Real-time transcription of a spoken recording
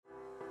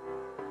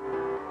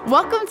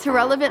Welcome to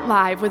Relevant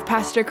Live with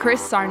Pastor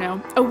Chris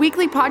Sarno, a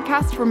weekly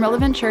podcast from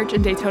Relevant Church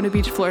in Daytona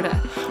Beach,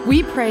 Florida.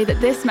 We pray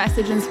that this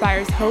message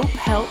inspires hope,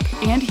 help,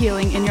 and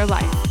healing in your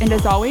life. And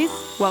as always,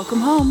 welcome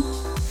home.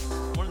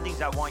 One of the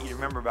things I want you to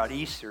remember about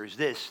Easter is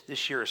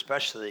this year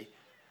especially,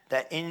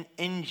 that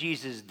in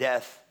Jesus'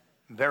 death,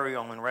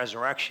 burial, and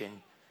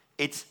resurrection,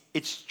 it's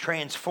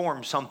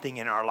transformed something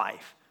in our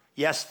life.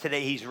 Yes,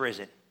 today he's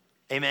risen.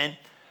 Amen?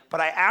 But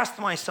I asked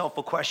myself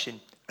a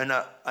question, and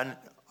I'm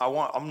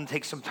going to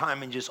take some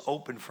time and just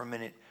open for a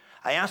minute.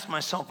 I asked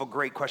myself a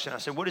great question. I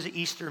said, what does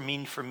Easter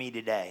mean for me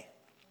today?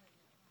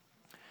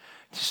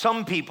 To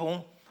some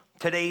people,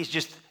 today is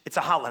just, it's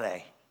a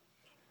holiday.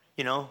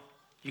 You know,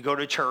 you go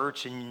to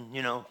church and,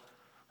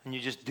 and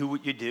you just do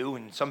what you do.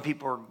 And some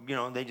people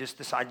are, they just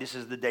decide this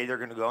is the day they're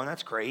going to go, and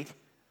that's great.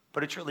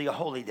 But it's really a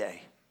holy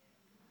day.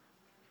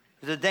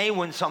 It's a day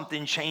when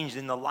something changed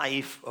in the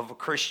life of a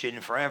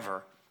Christian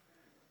forever.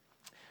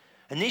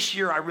 And this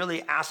year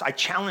I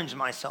challenged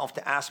myself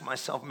to ask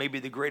myself maybe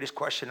the greatest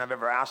question I've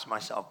ever asked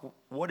myself.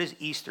 What does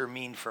Easter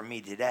mean for me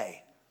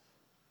today?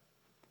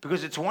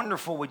 Because it's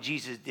wonderful what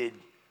Jesus did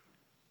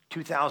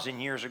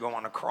 2,000 years ago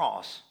on a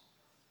cross.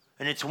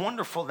 And it's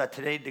wonderful that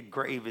today the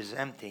grave is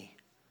empty.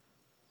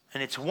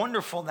 And it's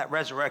wonderful that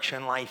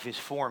resurrection life is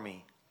for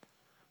me.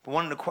 But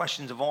one of the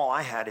questions of all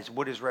I had is,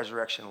 what is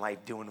resurrection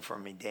life doing for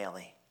me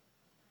daily?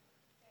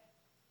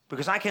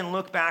 Because I can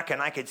look back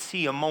and I could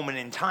see a moment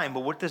in time,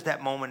 but what does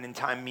that moment in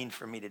time mean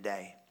for me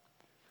today?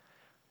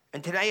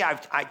 And today I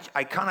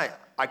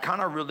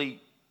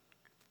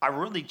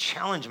really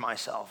challenge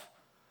myself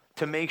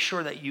to make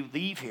sure that you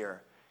leave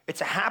here.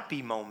 It's a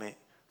happy moment,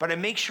 but I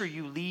make sure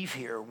you leave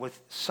here with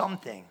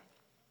something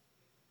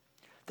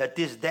that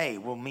this day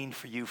will mean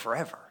for you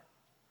forever.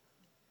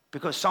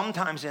 Because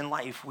sometimes in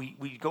life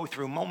we go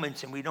through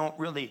moments and we don't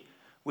really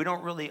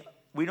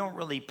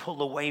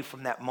pull away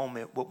from that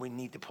moment what we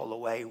need to pull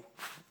away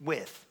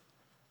with.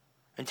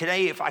 And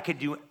today, if I could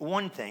do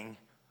one thing,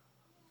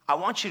 I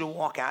want you to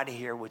walk out of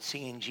here with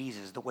seeing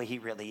Jesus the way he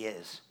really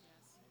is.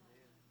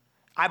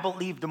 I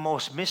believe the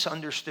most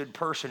misunderstood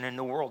person in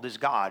the world is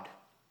God.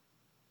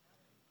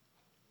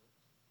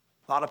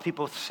 A lot of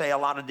people say a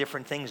lot of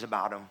different things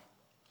about him.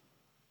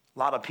 A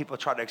lot of people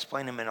try to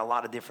explain him in a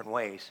lot of different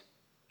ways.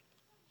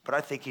 But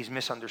I think he's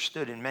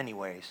misunderstood in many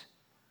ways.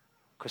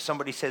 Because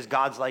somebody says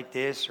God's like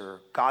this, or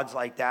God's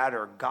like that,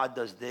 or God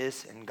does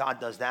this, and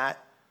God does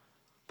that.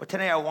 But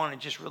today I want to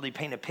just really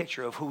paint a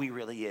picture of who he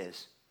really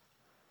is.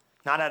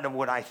 Not out of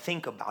what I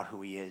think about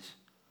who he is,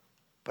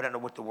 but out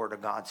of what the Word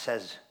of God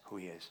says who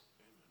he is.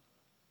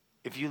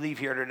 If you leave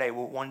here today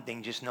with one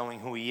thing, just knowing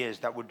who he is,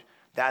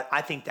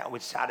 I think that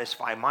would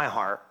satisfy my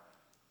heart.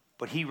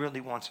 But he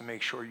really wants to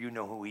make sure you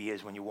know who he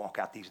is when you walk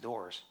out these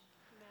doors.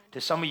 Amen. To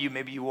some of you,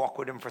 maybe you walk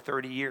with him for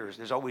 30 years.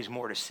 There's always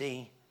more to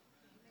see.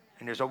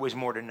 And there's always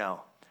more to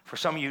know. For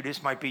some of you,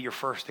 this might be your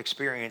first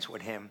experience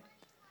with him.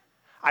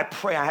 I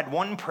had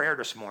one prayer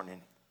this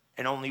morning,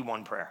 and only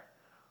one prayer.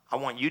 I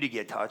want you to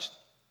get touched.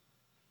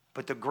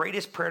 But the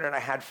greatest prayer that I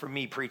had for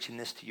me preaching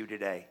this to you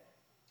today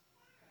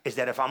is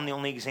that if I'm the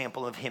only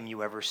example of him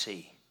you ever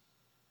see,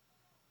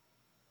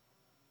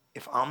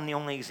 if I'm the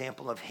only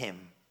example of him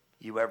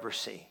you ever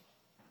see,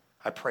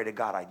 I pray to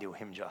God I do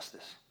him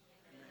justice.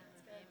 Amen.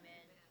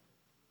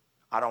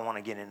 I don't want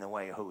to get in the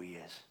way of who he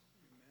is.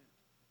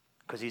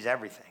 Because he's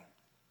everything.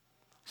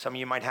 Some of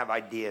you might have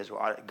ideas.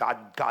 Well,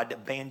 God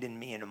abandoned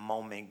me in a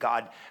moment.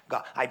 God,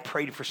 I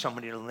prayed for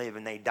somebody to live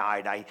and they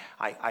died. I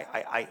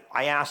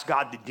asked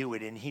God to do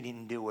it and he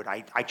didn't do it.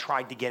 I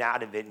tried to get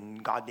out of it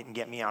and God didn't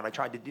get me out.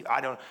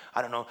 I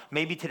don't know.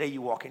 Maybe today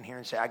you walk in here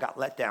and say, I got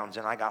letdowns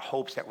and I got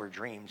hopes that were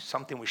dreams.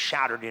 Something was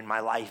shattered in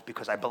my life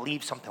because I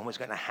believed something was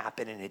going to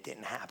happen and it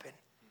didn't happen.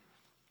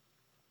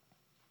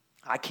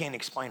 I can't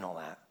explain all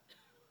that.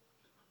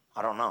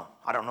 I don't know.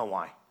 I don't know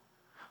why.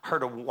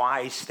 Heard a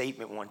wise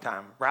statement one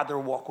time. Rather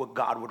walk with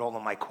God with all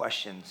of my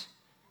questions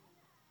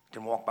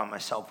than walk by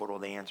myself with all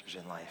the answers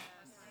in life.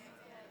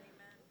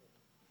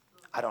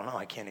 I don't know.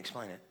 I can't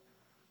explain it.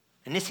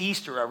 And this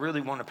Easter, I really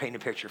want to paint a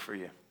picture for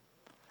you.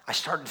 I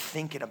started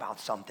thinking about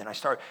something.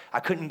 I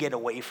couldn't get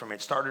away from it.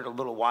 It started a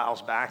little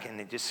whiles back,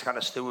 and it just kind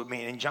of stood with me.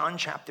 And in John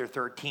chapter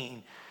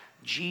 13,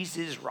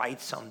 Jesus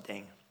writes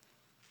something.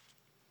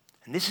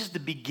 And this is the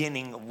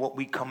beginning of what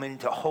we come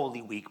into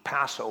Holy Week,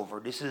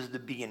 Passover. This is the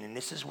beginning.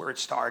 This is where it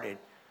started.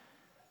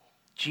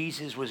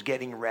 Jesus was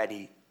getting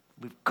ready.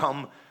 We've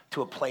come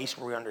to a place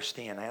where we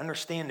understand. I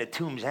understand the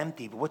tomb's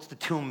empty, but what's the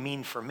tomb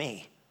mean for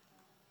me?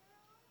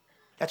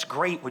 That's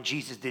great what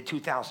Jesus did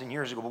 2,000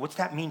 years ago, but what's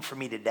that mean for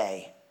me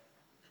today?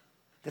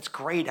 That's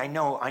great. I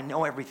know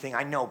everything.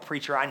 I know,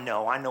 preacher, I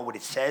know what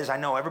it says. I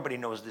know everybody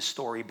knows this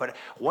story, but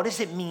what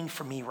does it mean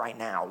for me right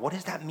now? What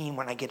does that mean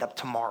when I get up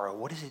tomorrow?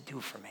 What does it do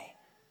for me?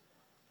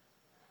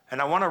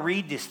 And I want to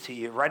read this to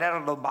you right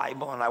out of the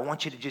Bible, and I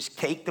want you to just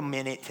take the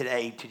minute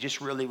today to just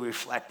really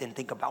reflect and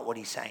think about what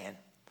he's saying.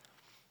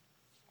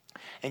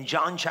 In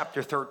John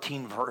chapter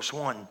 13, verse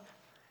 1,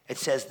 it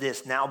says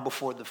this: now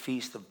before the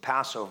feast of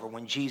Passover,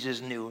 when Jesus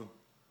knew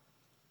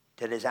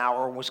that his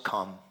hour was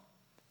come,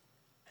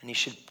 and he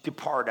should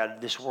depart out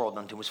of this world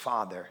unto his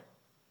Father,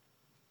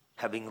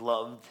 having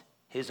loved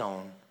his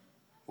own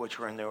which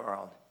were in the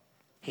world.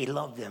 He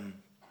loved them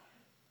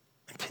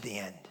unto the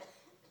end.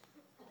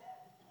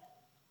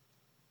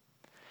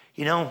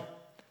 You know,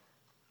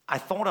 I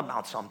thought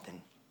about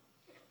something.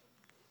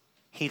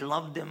 He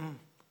loved them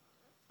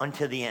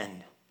unto the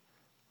end.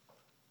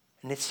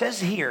 And it says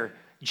here,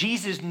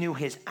 Jesus knew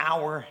his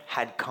hour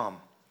had come,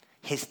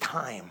 his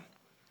time.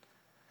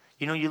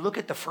 You know, you look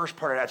at the first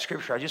part of that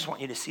scripture. I just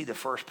want you to see the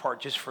first part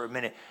just for a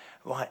minute.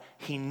 What?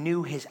 He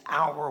knew his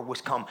hour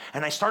was come.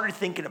 And I started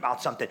thinking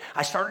about something.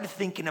 I started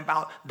thinking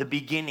about the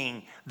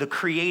beginning, the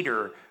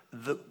creator,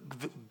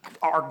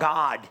 our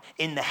God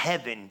in the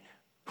heaven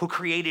who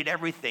created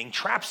everything,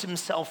 traps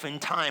himself in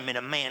time in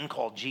a man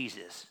called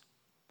Jesus.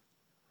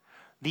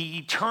 The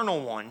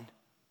eternal one,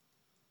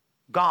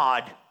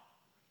 God,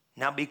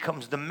 now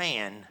becomes the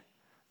man,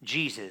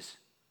 Jesus.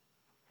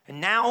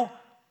 And now,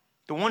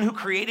 the one who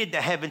created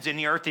the heavens and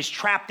the earth is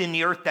trapped in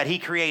the earth that he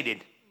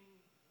created.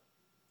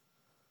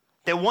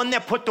 The one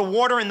that put the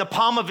water in the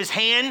palm of his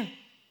hand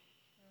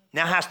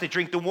now has to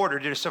drink the water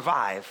to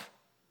survive.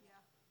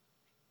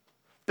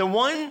 The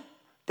one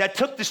that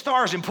took the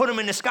stars and put them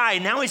in the sky,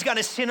 now he's got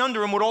to sit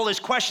under them with all his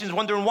questions,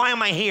 wondering, why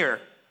am I here?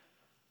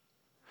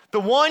 The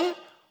one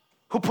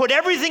who put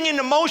everything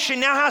into motion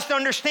now has to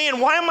understand,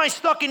 why am I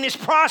stuck in this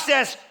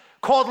process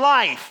called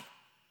life?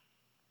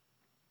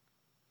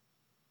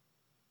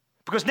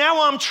 Because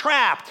now I'm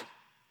trapped.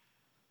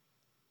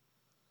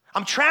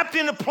 I'm trapped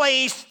in a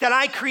place that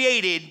I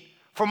created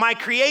for my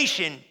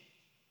creation.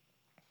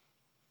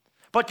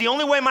 But the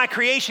only way my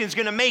creation is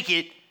going to make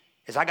it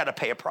is I got to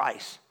pay a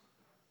price.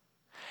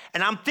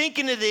 And I'm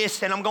thinking of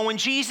this, and I'm going,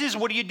 Jesus,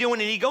 what are you doing?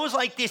 And he goes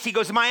like this. He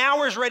goes, my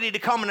hour is ready to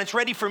come, and it's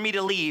ready for me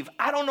to leave.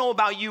 I don't know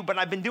about you, but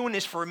I've been doing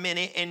this for a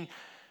minute, and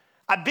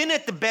I've been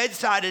at the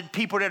bedside of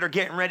people that are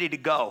getting ready to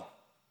go.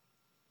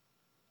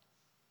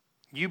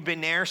 You've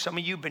been there. Some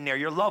of you have been there.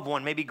 Your loved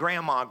one, maybe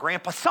grandma,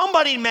 grandpa,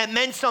 somebody that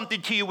meant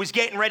something to you was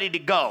getting ready to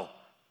go.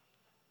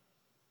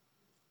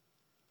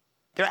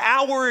 Their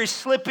hour is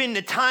slipping.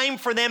 The time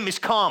for them has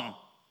come.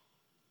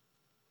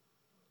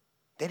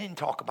 They didn't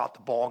talk about the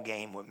ball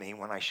game with me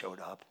when I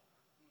showed up.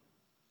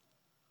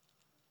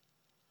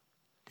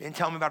 They didn't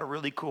tell me about a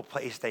really cool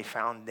place they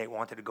found they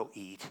wanted to go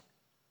eat.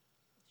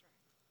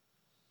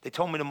 They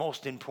told me the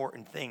most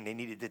important thing they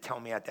needed to tell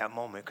me at that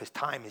moment, because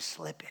time is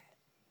slipping.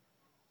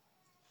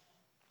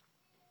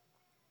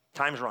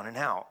 Time's running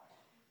out.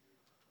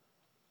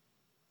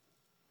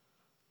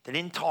 They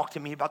didn't talk to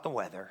me about the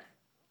weather.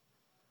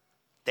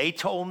 They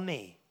told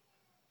me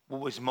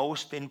what was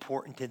most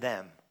important to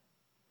them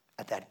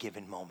at that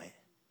given moment.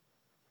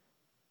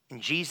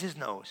 And Jesus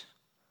knows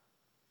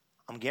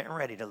I'm getting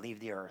ready to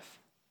leave the earth.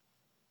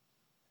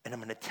 And I'm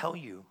going to tell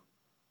you,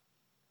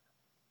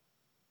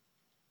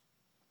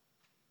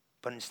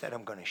 but instead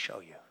I'm going to show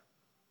you.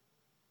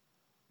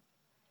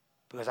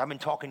 Because I've been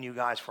talking to you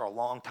guys for a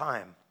long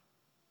time,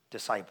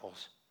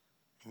 disciples,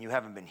 and you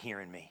haven't been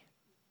hearing me.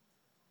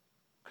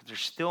 Because they're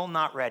still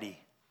not ready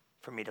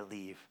for me to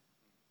leave.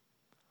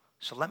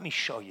 So let me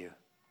show you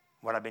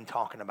what I've been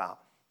talking about.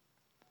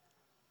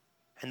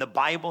 And the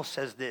Bible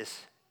says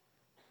this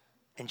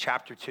in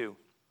chapter 2,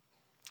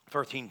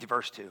 13 to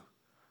verse 2.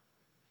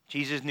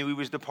 Jesus knew he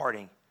was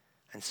departing,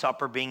 and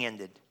supper being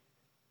ended.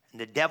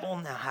 And the devil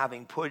now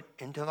having put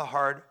into the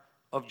heart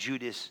of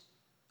Judas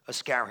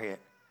Iscariot,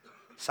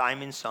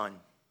 Simon's son,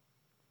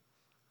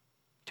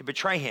 to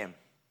betray him.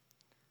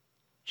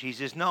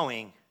 Jesus,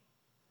 knowing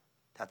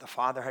that the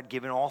Father had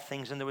given all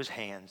things into his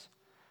hands,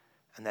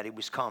 and that he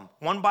was come.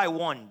 One by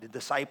one, the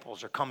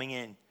disciples are coming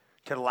in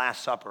to the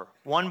Last Supper.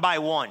 One by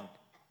one.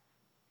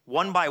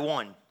 One by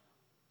one.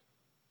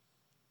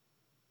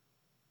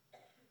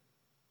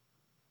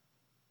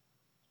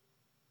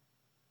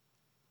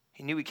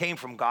 He knew he came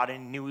from God,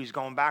 and he knew he was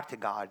going back to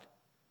God.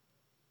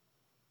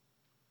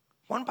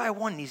 One by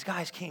one, these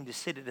guys came to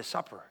sit at the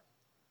supper.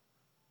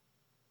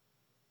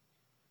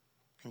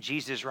 And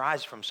Jesus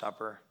rise from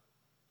supper,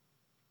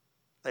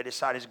 laid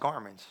aside his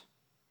garments,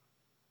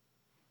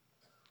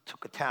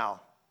 took a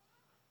towel,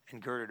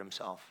 and girded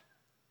himself.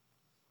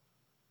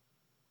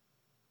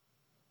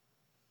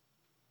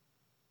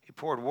 He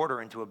poured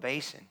water into a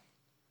basin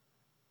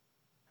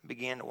and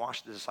began to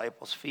wash the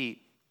disciples'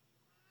 feet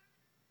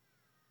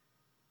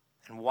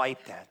and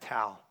wipe that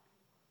towel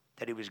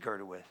that he was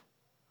girded with.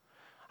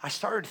 I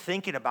started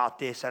thinking about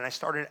this, and I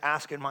started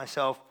asking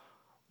myself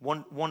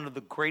one of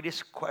the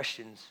greatest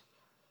questions.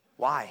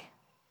 Why?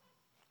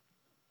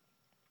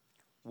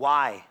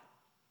 Why?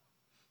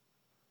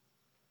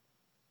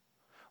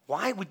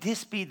 Why would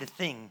this be the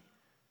thing,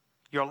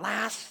 your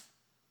last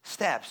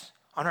steps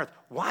on earth?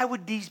 Why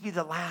would these be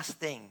the last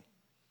thing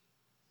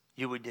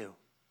you would do?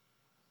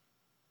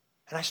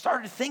 And I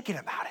started thinking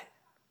about it.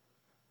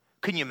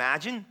 Can you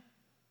imagine?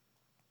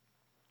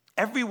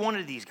 Every one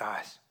of these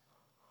guys.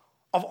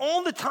 Of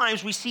all the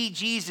times we see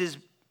Jesus'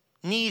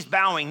 knees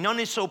bowing, none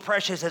is so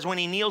precious as when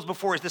he kneels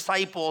before his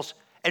disciples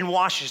and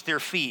washes their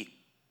feet.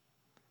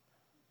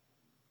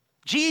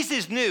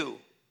 Jesus knew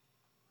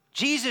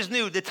Jesus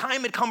knew the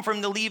time had come for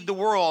him to leave the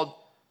world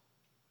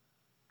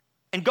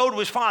and go to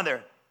his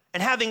Father.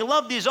 And having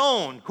loved his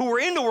own who were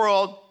in the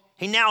world,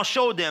 he now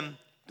showed them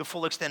the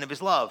full extent of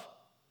his love.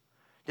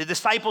 The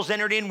disciples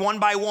entered in one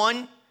by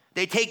one.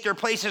 They take their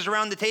places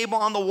around the table.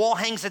 On the wall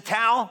hangs a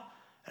towel,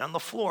 and on the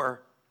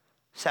floor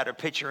sat a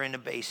pitcher and a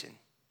basin.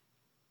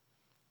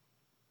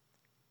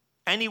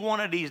 Any one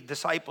of these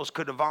disciples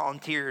could have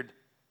volunteered,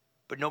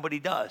 but nobody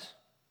does.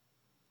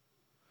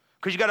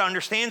 Because you got to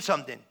understand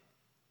something.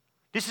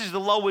 This is the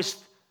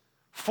lowest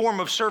form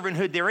of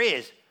servanthood there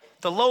is.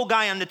 The low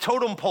guy on the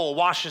totem pole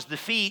washes the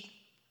feet.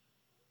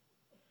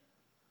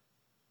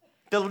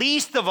 The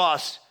least of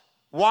us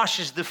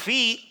washes the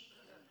feet.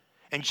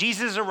 And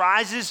Jesus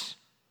arises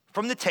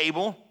from the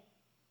table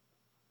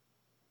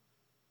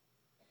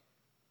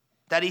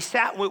that he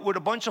sat with a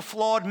bunch of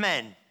flawed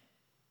men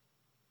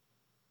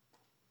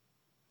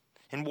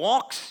and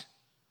walks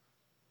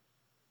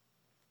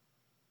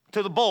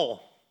to the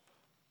bowl,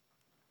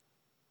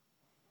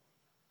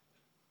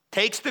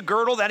 takes the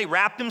girdle that he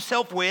wrapped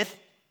himself with,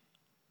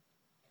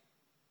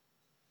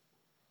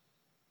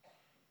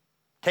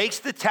 takes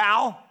the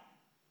towel.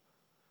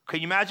 Can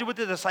you imagine what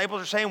the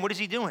disciples are saying? What is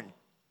he doing?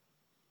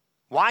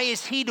 Why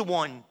is he the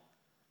one?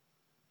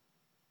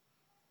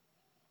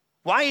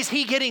 Why is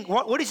he getting,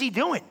 what is he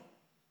doing?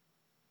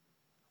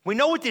 We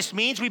know what this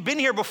means. We've been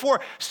here before.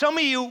 Some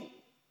of you,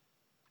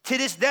 to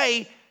this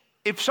day,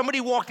 if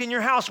somebody walked in your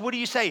house, what do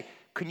you say?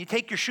 Can you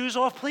take your shoes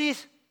off,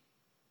 please?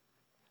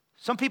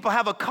 Some people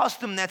have a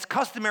custom that's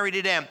customary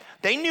to them.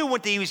 They knew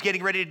what he was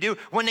getting ready to do.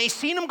 When they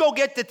seen him go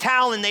get the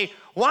towel and they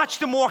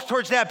watched him walk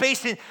towards that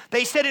basin,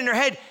 they said in their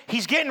head,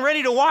 he's getting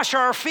ready to wash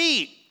our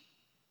feet.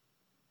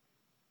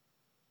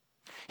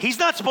 He's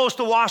not supposed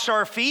to wash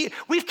our feet.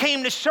 We've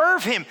came to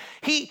serve him.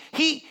 He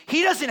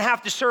doesn't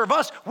have to serve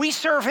us. We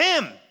serve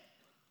him.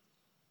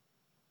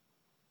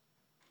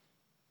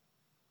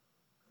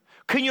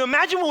 Can you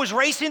imagine what was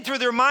racing through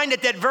their mind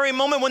at that very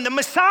moment when the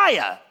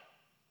Messiah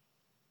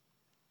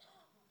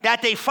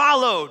that they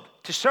followed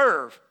to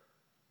serve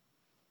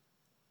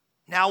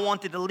now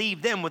wanted to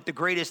leave them with the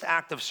greatest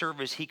act of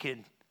service he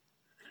could?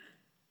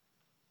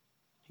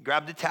 He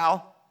grabbed the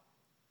towel.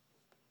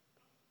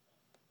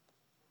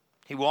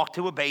 He walked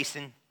to a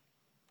basin.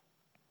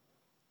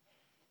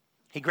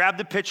 He grabbed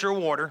the pitcher of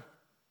water.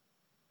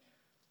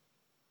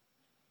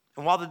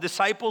 And while the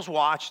disciples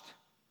watched,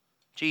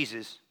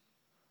 Jesus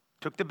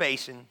took the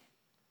basin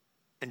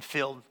and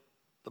filled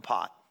the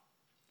pot.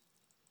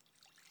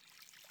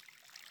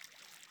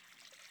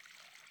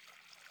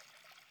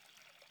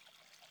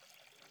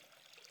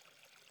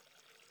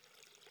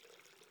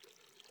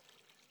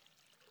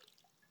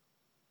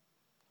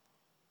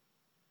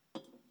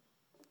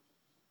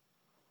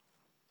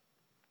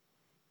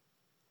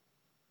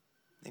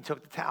 He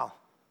took the towel.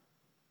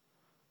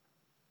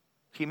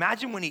 Can you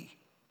imagine when he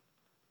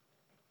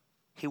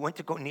went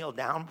to go kneel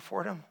down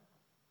before them?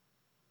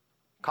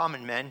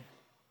 Common men,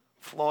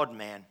 flawed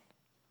men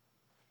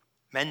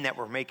that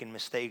were making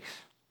mistakes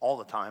all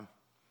the time.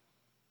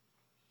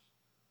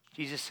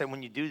 Jesus said,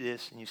 when you do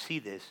this and you see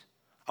this,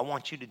 I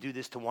want you to do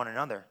this to one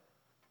another.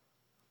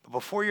 But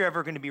before you're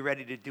ever going to be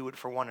ready to do it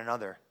for one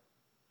another,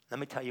 let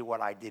me tell you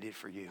what I did it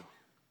for you.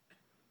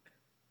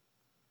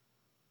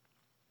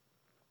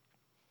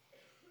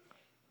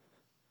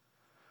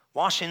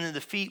 Washing of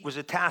the feet was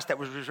a task that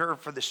was reserved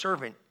for the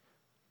servant,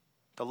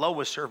 the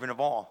lowest servant of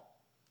all.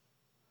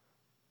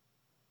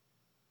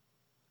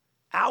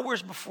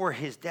 Hours before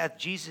his death,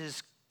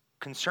 Jesus'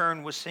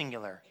 concern was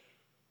singular.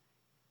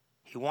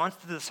 He wants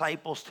the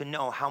disciples to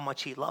know how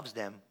much he loves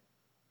them.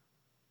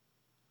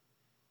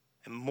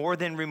 And more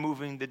than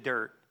removing the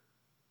dirt,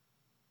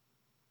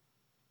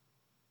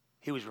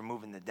 he was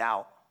removing the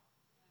doubt.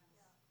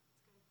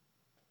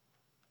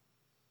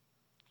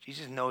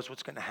 Jesus knows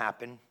what's going to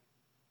happen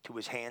to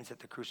his hands at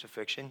the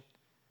crucifixion.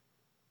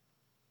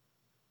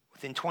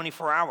 Within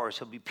 24 hours,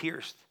 he'll be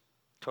pierced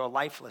to a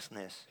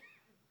lifelessness.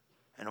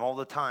 And all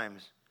the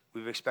times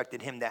we've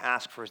expected him to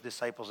ask for his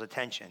disciples'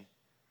 attention,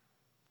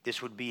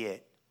 this would be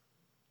it.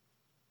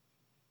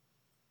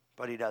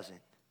 But he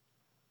doesn't.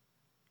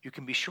 You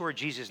can be sure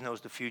Jesus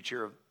knows the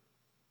future of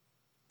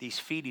these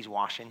feet he's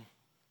washing.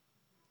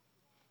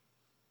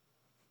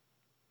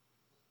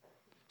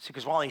 See,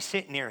 because while he's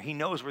sitting there, he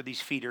knows where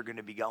these feet are going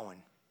to be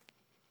going.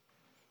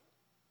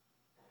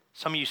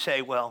 Some of you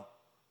say, well,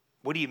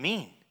 what do you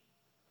mean?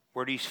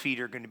 Where these feet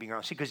are going to be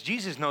going? See, because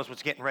Jesus knows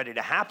what's getting ready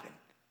to happen.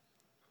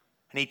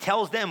 And he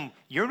tells them,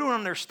 you don't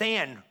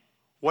understand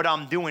what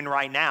I'm doing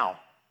right now.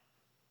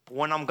 But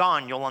when I'm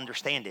gone, you'll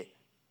understand it.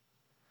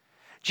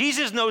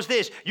 Jesus knows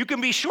this. You can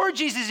be sure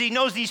Jesus, he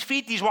knows these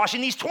feet he's washing.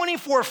 These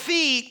 24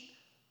 feet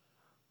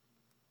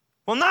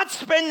will not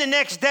spend the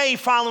next day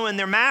following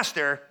their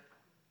master,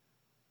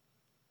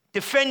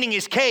 defending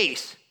his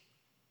case.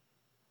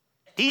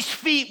 These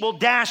feet will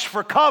dash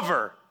for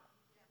cover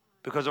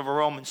because of a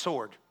Roman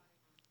sword.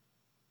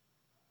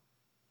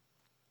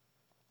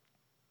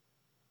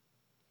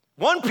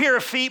 One pair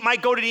of feet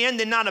might go to the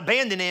end and not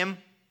abandon him.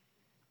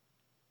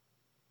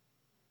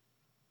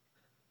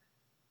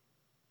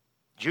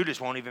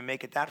 Judas won't even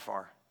make it that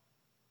far.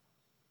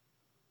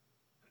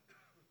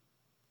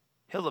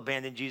 He'll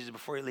abandon Jesus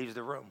before he leaves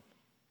the room.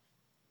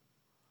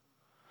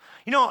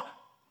 You know,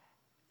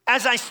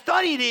 as I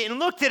studied it and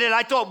looked at it,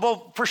 I thought,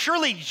 well, for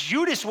surely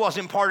Judas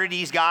wasn't part of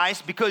these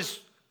guys, because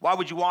why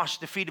would you wash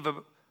the feet of a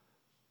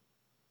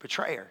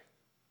betrayer?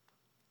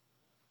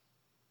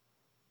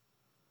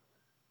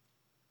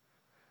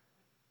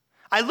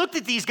 I looked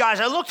at these guys.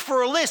 I looked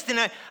for a list, and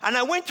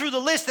I went through the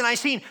list, and I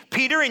seen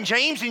Peter and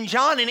James and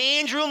John and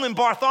Andrew and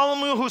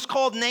Bartholomew, who's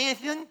called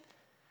Nathan.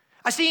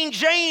 I seen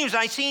James,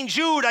 I seen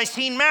Jude, I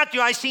seen Matthew,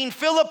 I seen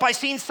Philip, I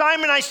seen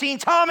Simon, I seen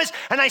Thomas,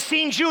 and I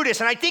seen Judas,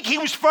 and I think he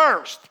was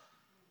first.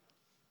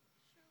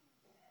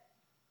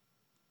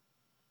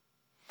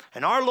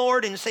 And our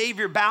Lord and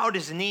Savior bowed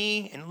his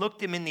knee and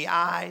looked him in the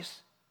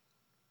eyes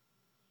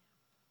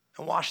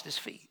and washed his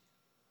feet.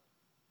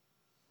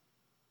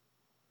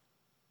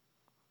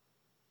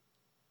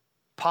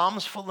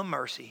 Palms full of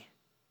mercy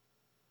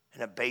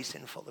and a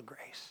basin full of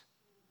grace.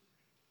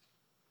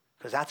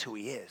 Because that's who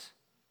he is.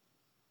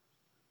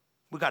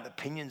 We got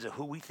opinions of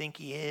who we think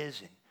he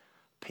is and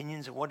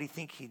opinions of what he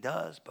thinks he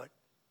does, but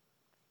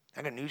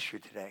I got news for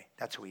you today.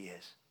 That's who he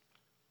is.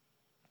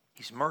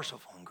 He's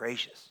merciful and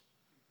gracious.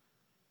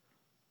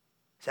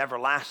 He's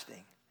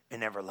everlasting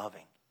and ever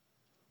loving.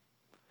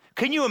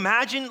 Can you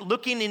imagine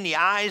looking in the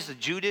eyes of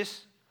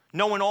Judas,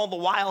 knowing all the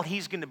while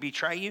he's going to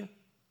betray you?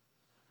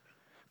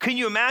 Can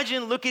you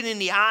imagine looking in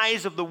the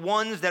eyes of the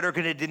ones that are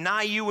going to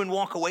deny you and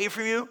walk away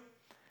from you?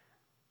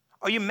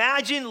 Or you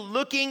imagine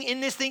looking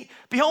in this thing?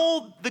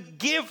 Behold, the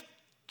gift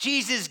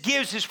Jesus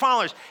gives his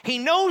followers. He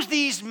knows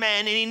these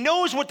men, and he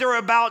knows what they're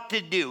about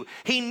to do.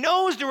 He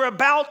knows they're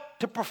about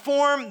to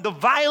perform the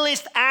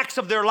vilest acts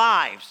of their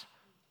lives.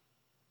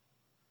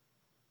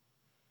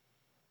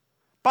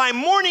 By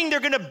morning, they're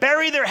going to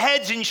bury their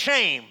heads in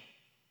shame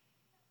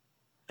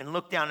and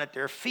look down at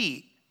their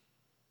feet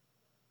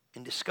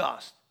in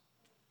disgust.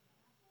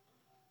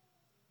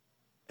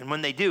 And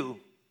when they do,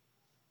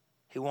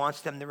 he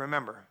wants them to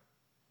remember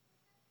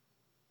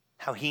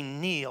how he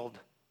kneeled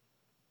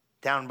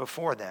down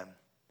before them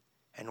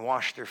and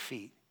washed their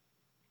feet.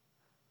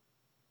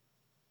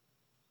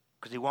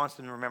 Because he wants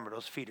them to remember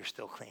those feet are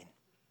still clean.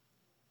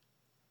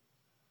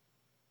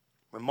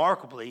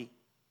 Remarkably,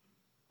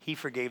 he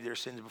forgave their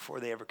sins before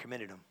they ever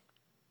committed them.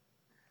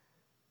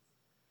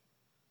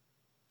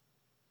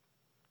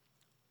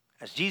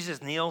 As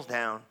Jesus kneels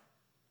down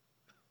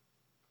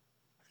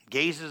and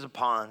gazes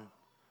upon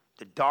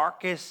the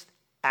darkest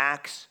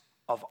acts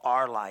of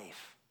our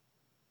life.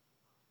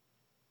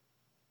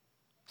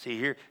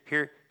 See,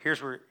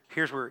 here's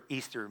where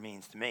Easter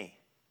means to me.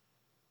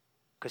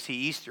 Because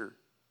see,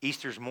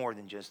 Easter's more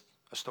than just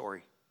a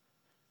story.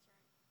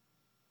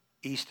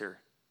 Easter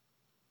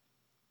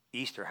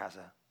has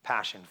a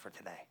passion for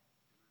today.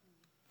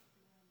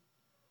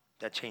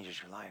 That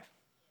changes your life.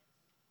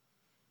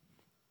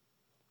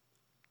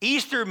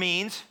 Easter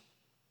means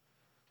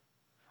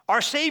our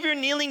Savior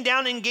kneeling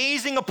down and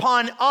gazing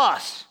upon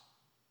us,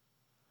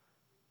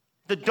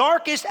 the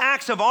darkest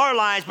acts of our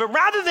lives, but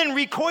rather than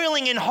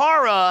recoiling in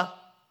horror,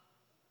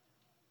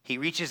 he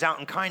reaches out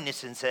in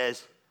kindness and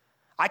says,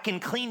 I can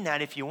clean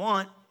that if you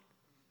want.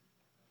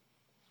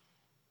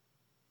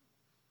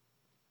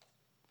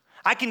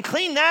 I can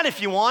clean that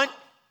if you want.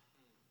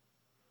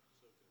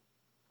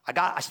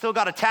 I still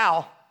got a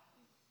towel,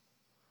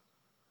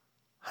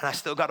 and I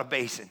still got a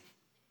basin.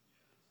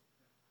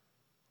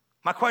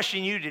 My question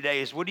to you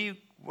today is, what are you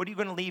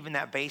going to leave in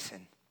that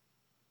basin?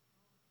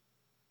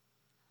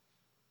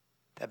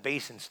 That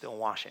basin's still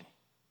washing.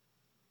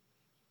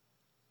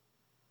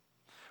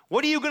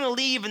 What are you going to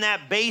leave in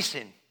that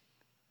basin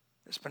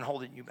that's been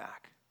holding you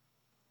back?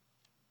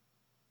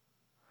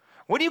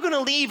 What are you going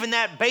to leave in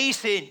that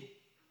basin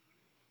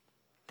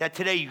that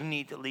today you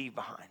need to leave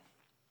behind?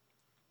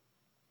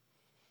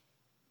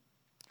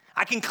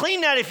 I can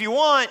clean that if you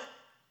want.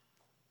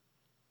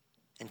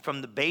 And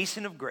from the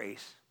basin of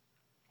grace,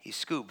 he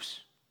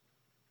scoops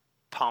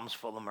palms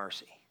full of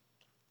mercy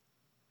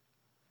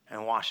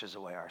and washes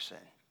away our sin.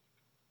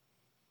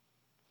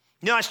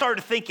 You know, I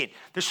started thinking,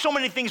 there's so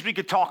many things we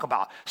could talk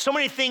about. So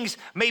many things,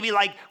 maybe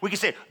like we could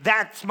say,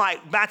 that's my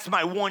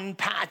one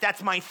path,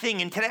 that's my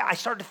thing. And today I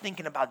started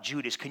thinking about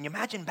Judas. Can you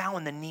imagine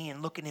bowing the knee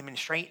and looking him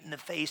straight in the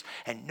face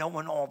and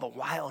knowing all the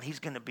while he's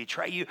going to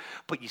betray you,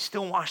 but you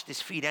still washed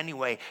his feet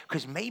anyway,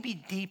 because maybe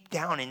deep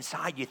down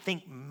inside you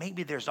think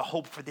maybe there's a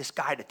hope for this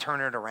guy to turn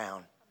it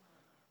around.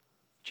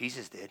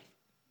 Jesus did.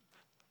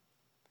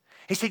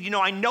 He said,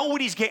 I know what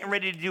he's getting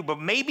ready to do,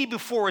 but maybe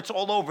before it's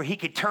all over, he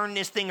could turn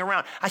this thing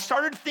around. I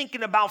started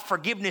thinking about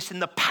forgiveness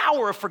and the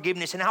power of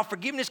forgiveness and how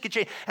forgiveness could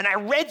change. And I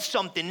read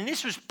something, and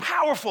this was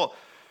powerful.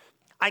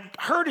 I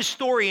heard a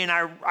story, and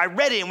I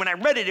read it, and when I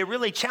read it, it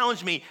really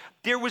challenged me.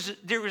 There was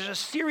a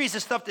series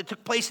of stuff that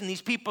took place in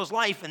these people's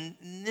life, and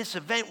in this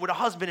event with a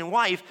husband and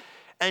wife,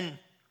 and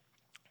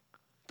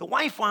the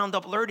wife wound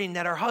up learning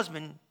that her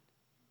husband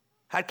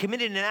had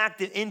committed an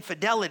act of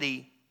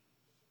infidelity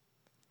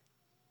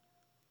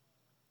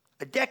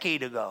a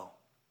decade ago.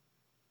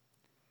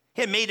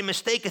 He had made a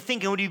mistake of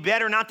thinking it would be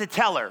better not to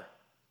tell her.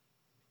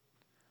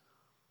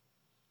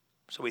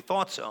 So we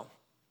thought so.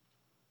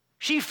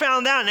 She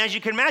found out, and as you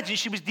can imagine,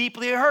 she was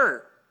deeply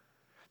hurt.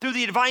 Through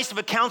the advice of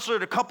a counselor,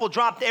 the couple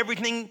dropped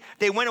everything.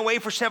 They went away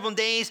for several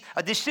days.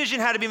 A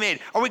decision had to be made.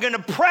 Are we going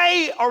to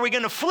pray? Are we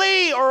going to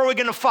flee? Or are we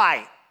going to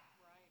fight?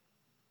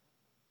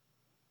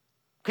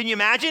 Can you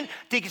imagine?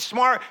 Think it's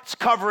smart, let's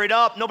cover it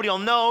up. Nobody will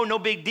know, no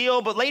big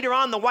deal. But later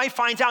on, the wife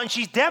finds out and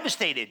she's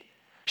devastated.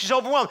 She's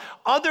overwhelmed.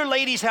 Other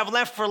ladies have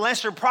left for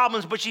lesser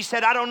problems, but she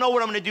said, I don't know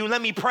what I'm going to do.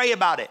 Let me pray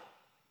about it.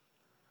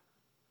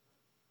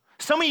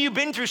 Some of you have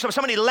been through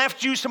somebody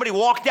left you, somebody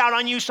walked out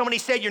on you, somebody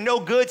said you're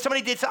no good,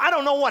 somebody did something. I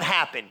don't know what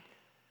happened.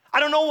 I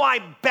don't know why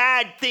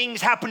bad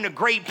things happen to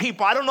great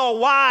people. I don't know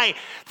why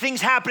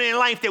things happen in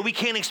life that we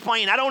can't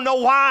explain. I don't know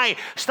why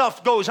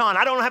stuff goes on.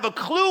 I don't have a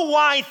clue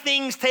why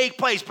things take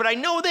place, but I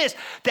know this,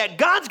 that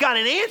God's got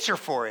an answer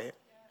for it.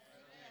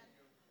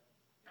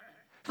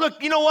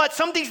 Look, you know what?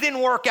 Some things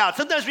didn't work out.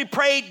 Sometimes we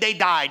prayed, they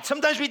died.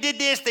 Sometimes we did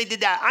this, they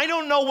did that. I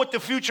don't know what the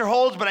future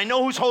holds, but I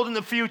know who's holding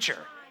the future.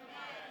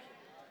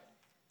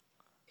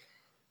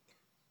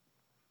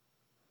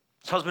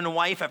 Husband and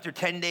wife, after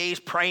 10 days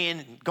praying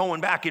and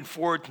going back and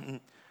forth, and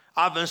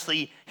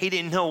obviously he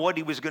didn't know what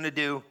he was going to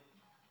do.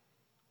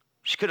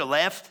 She could have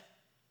left.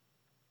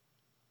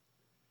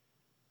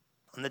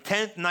 On the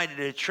 10th night of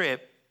the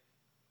trip,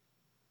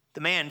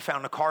 the man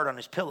found a card on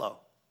his pillow.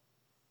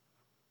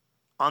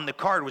 On the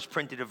card was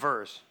printed a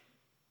verse.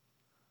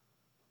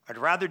 I'd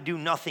rather do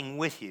nothing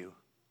with you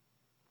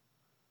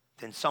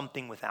than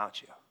something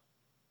without you.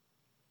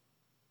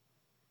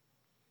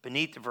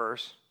 Beneath the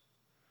verse,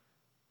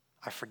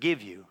 I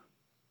forgive you,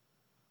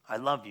 I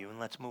love you, and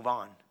let's move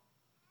on.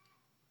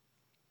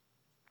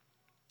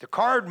 The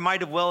card might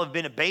have well have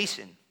been a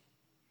basin.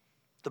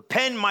 The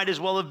pen might as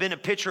well have been a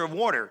pitcher of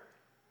water,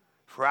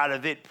 for out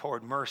of it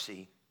poured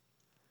mercy,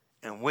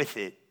 and with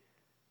it,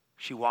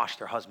 she washed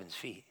her husband's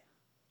feet.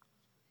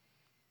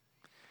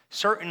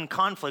 Certain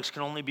conflicts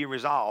can only be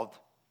resolved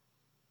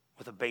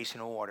with a basin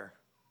of water.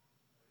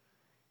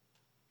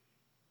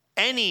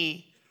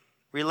 Any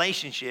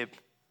relationship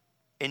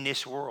in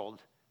this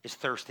world is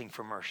thirsting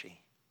for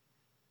mercy.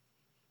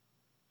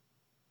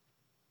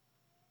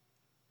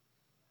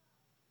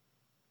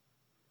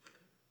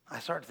 I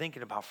started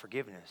thinking about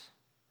forgiveness.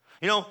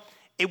 You know,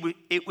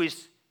 it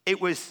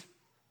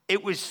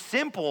was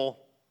simple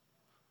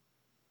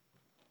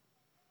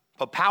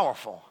but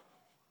powerful.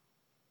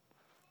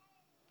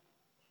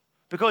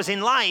 Because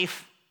in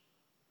life,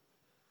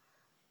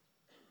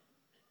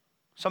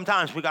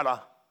 sometimes we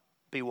gotta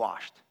be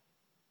washed.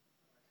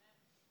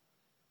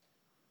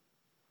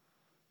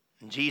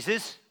 And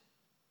Jesus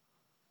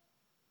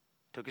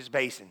took his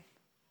basin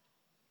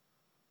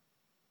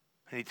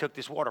and he took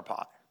this water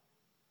pot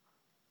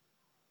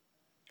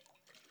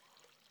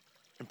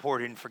and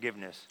poured in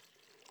forgiveness.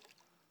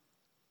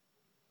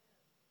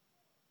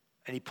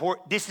 And he poured,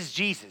 this is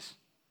Jesus.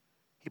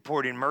 He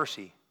poured in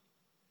mercy.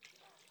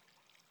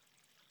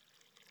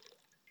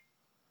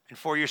 And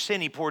for your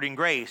sin, he poured in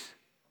grace.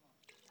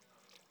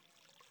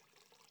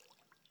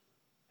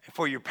 And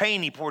for your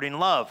pain, he poured in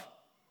love.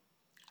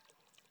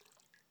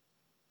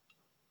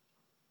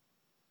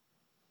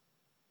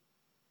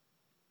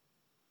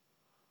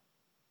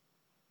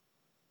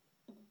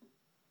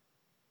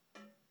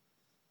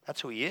 That's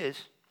who he is.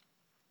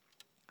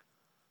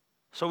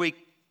 So we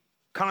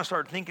kind of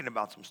started thinking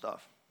about some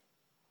stuff.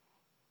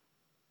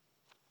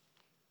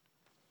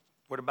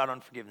 What about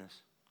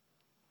unforgiveness?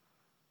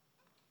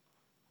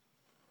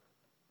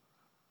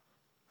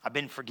 I've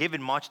been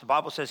forgiven much. The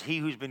Bible says he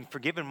who's been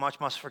forgiven much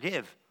must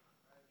forgive.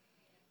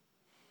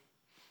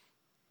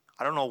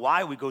 I don't know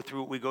why we go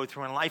through what we go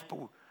through in life, but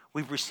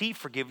we've received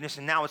forgiveness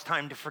and now it's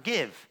time to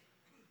forgive.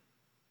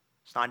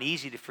 It's not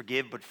easy to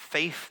forgive, but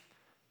faith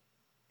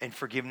and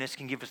forgiveness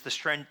can give us the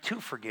strength to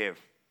forgive.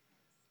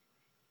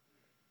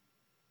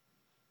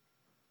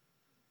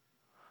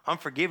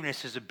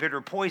 Unforgiveness is a bitter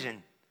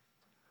poison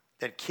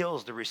that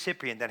kills the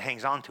recipient that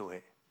hangs on to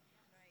it.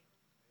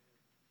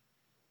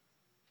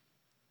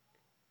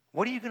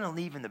 What are you going to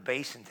leave in the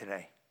basin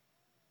today?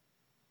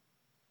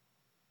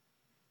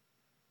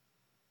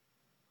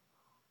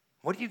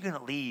 What are you going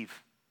to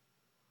leave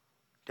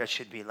that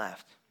should be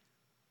left?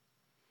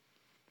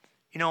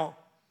 You know,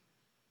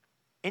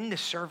 in the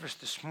service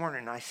this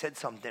morning, I said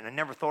something. I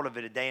never thought of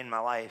it a day in my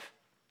life.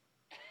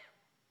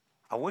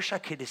 I wish I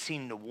could have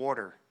seen the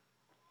water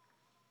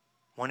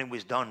when it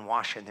was done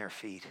washing their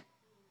feet.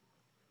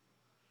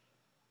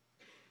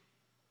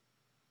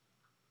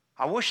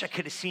 I wish I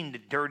could have seen the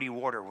dirty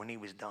water when he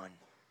was done.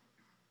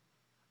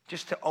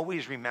 Just to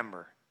always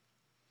remember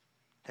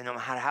that no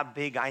matter how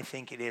big I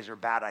think it is or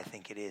bad I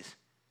think it is,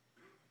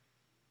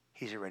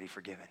 he's already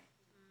forgiven.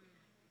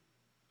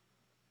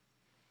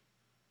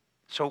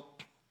 So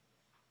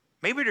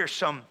maybe there's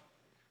some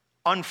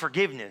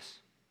unforgiveness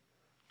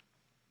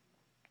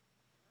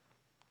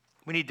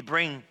we need to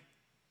bring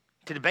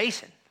to the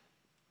basin.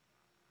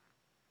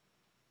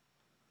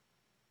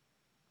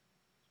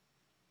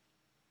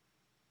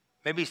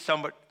 Maybe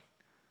somebody's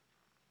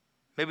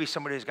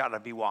got to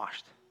be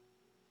washed.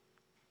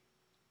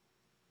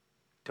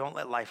 Don't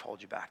let life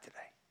hold you back today.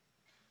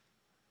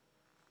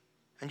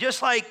 And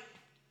just like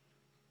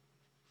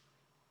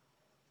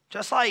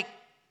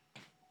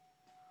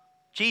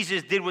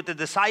Jesus did with the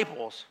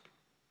disciples,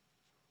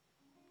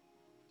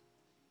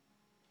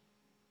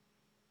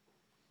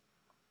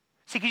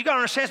 see, because you got to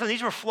understand something,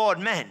 these were flawed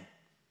men.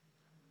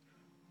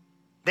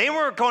 They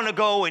weren't going to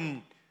go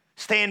and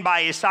stand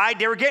by his side.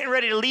 They were getting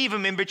ready to leave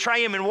him and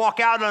betray him and walk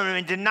out on him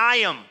and deny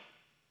him.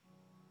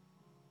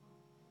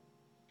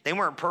 They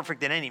weren't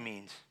perfect in any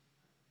means.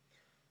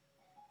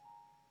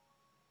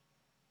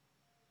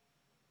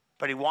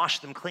 But he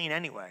washed them clean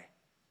anyway.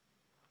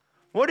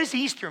 What does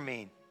Easter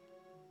mean?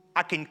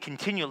 I can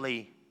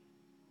continually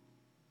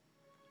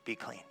be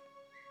clean.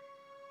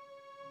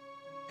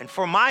 And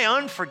for my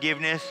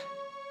unforgiveness,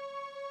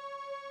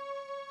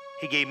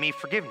 he gave me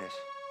forgiveness.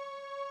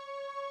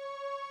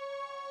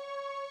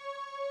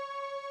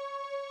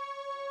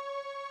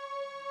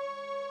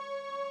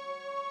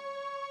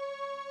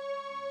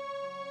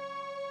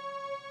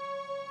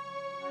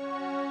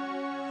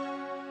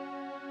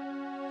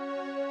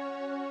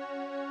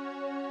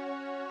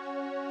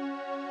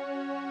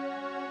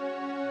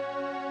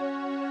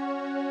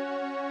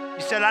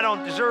 You said I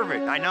don't deserve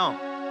it. I know.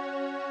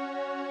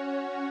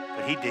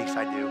 But he thinks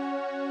I do.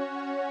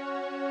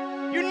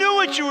 You knew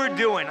what you were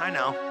doing. I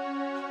know.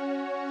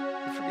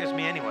 He forgives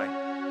me anyway.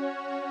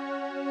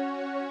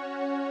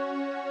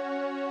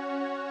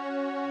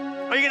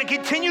 Are you going to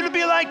continue to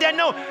be like that?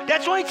 No.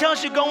 That's why he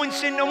tells you go and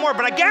sin no more.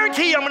 But I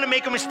guarantee you I'm going to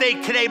make a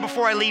mistake today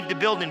before I leave the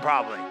building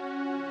probably.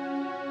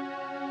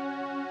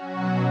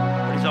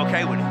 But he's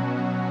okay with it.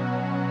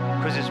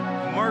 Because his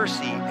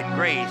mercy and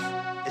grace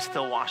is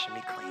still washing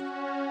me clean.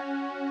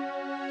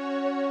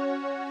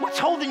 What's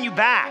holding you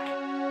back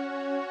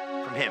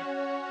from him?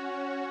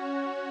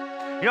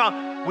 You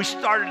know, we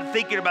started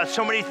thinking about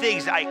so many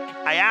things. I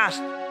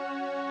asked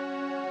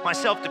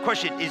myself the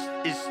question, is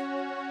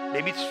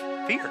maybe it's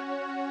fear.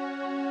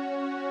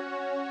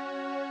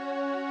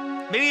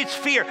 Maybe it's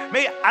fear.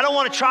 Maybe I don't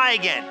want to try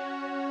again.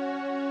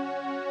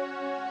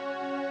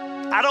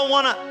 I don't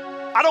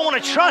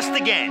want to trust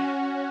again.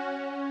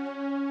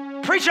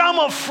 Preacher, I'm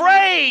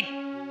afraid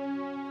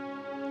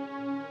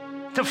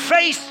to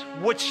face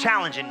what's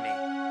challenging me.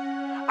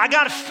 I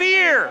got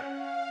fear.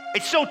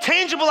 It's so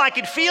tangible I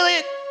can feel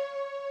it.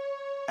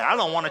 And I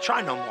don't want to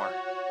try no more.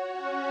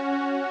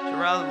 I'd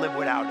rather live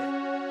without it.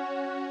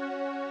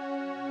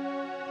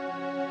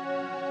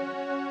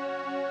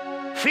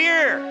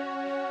 Fear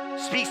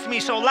speaks to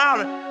me so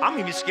loud, I'm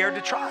even scared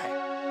to try.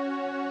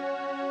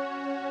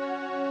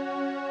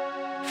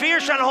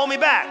 Fear's trying to hold me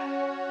back.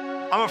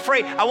 I'm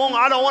afraid. I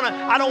don't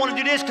want to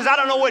do this because I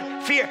don't know what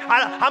fear.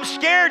 I'm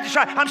scared to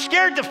try. I'm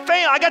scared to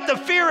fail. I got the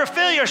fear of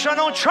failure, so I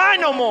don't try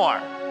no more.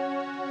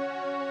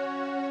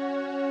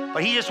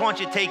 But he just wants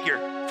you to take your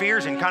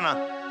fears and kind of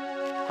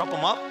crumple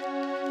them up.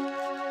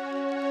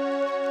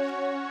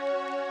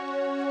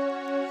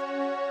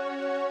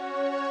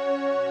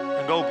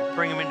 And go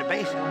bring them in the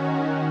basin.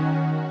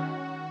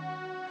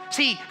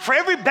 See, for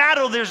every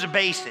battle, there's a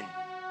basin.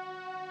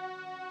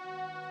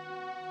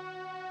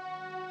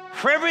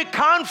 For every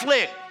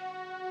conflict,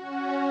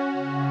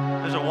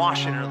 there's a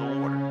washing of the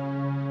water.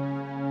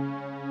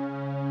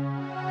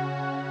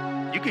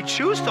 You can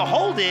choose to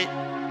hold it,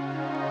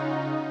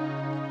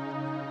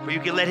 but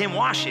you can let him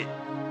wash it.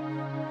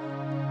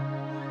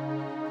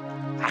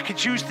 I can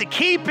choose to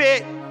keep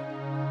it,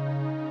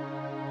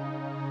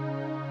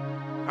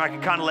 or I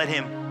can kind of let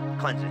him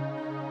cleanse it.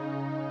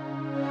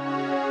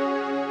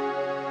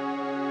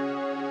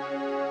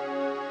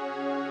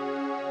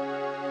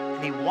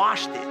 And he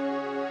washed it.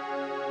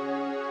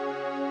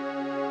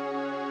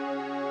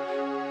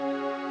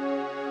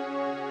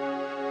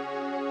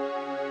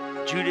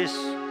 Judas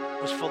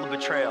was full of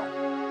betrayal.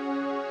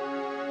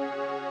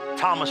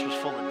 Thomas was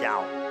full of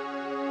doubt.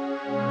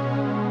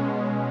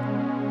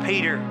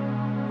 Peter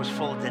was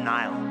full of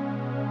denial.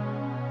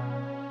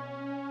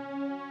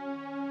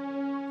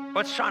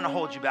 What's trying to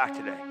hold you back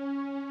today?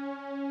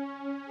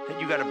 That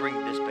you got to bring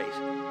to this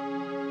basin.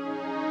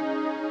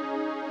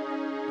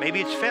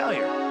 Maybe it's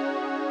failure.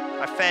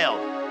 I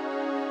failed.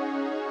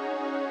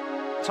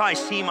 That's how I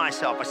see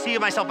myself. I see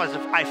myself as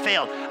if I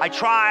failed. I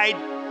tried,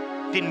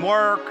 didn't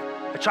work.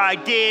 I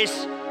tried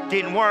this,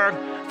 didn't work.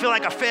 I feel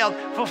like I failed.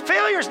 Well,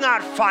 failure's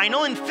not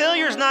final and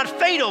failure's not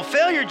fatal.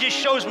 Failure just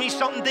shows me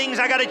something things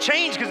I got to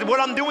change because what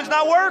I'm doing is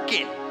not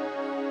working.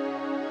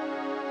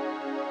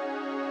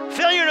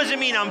 Failure doesn't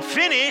mean I'm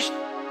finished.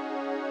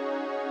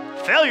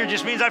 Failure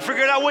just means I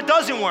figured out what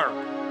doesn't work.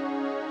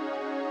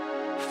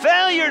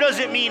 Failure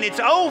doesn't mean it's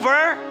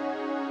over.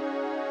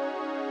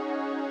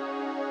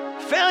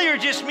 Failure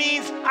just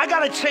means I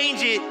got to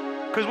change it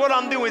because what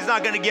I'm doing is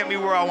not going to get me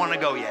where I want to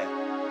go yet.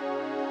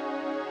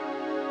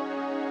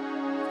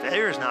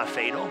 Failure is not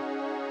fatal.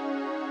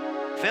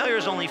 Failure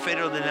is only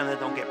fatal to them that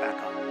don't get back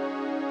up.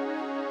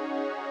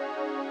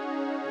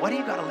 What do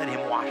you got to let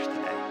him wash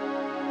today?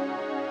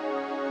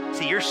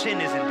 See, your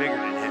sin isn't bigger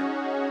than him.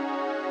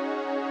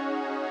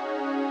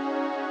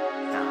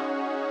 No.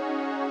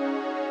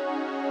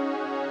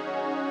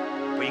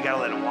 But you got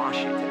to let him wash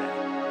you today.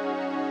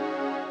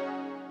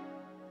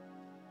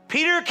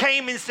 Peter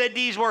came and said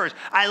these words.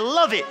 I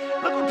love it.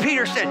 Look what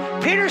Peter said.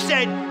 Peter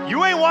said,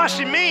 you ain't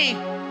washing me.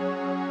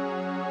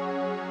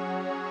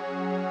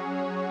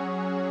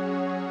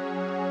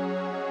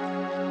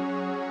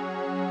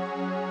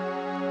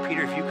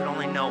 Peter, if you could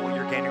only know what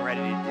you're getting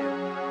ready to do,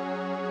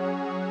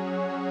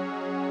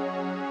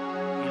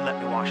 you let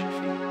me wash your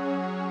feet.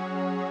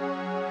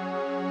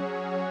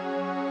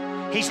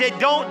 He said,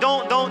 don't,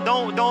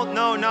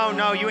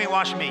 no, you ain't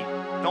washing me.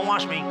 Don't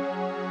wash me.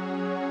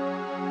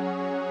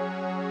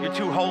 You're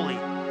too holy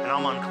and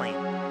I'm unclean.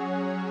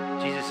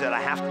 Jesus said,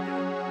 I have to do it.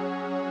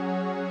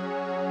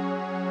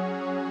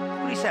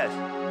 Look what he says.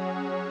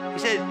 He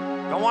said,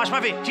 don't wash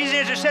my feet. Jesus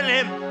answered, said to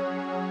him,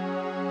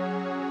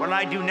 what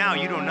I do now,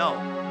 you don't know,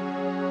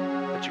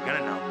 but you're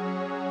gonna know.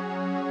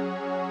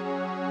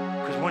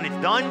 Because when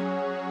it's done,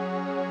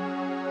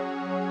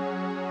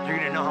 you're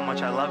gonna know how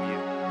much I love you,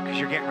 because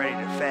you're getting ready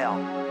to fail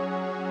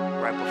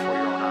right before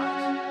your own eyes.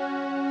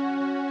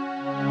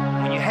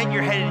 When you hang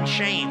your head in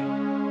shame,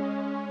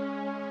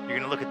 you're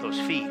gonna look at those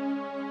feet.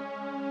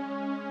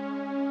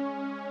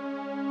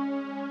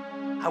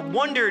 I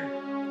wondered,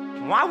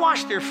 why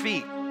wash their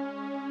feet?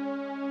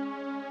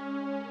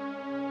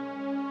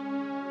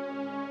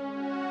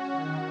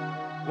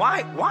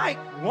 Why?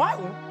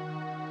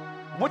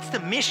 What's the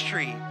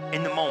mystery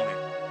in the moment?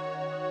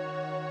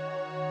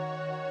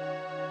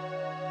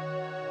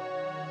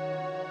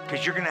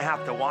 Because you're gonna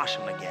have to wash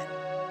them again.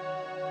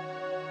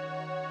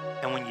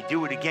 And when you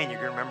do it again, you're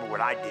gonna remember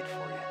what I did for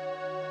you.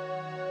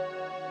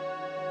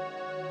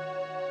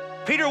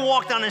 Peter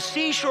walked on a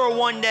seashore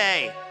one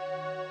day.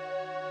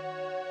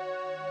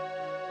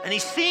 And he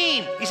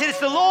said, it's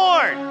the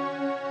Lord.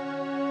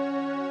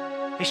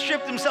 He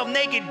stripped himself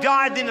naked,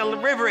 dived in the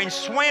river, and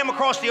swam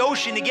across the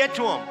ocean to get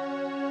to him.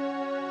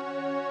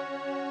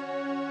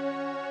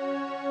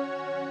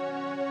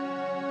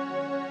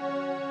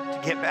 To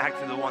get back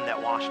to the one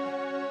that washed me.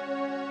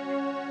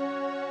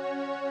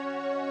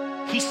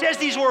 He says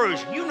these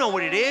words, you know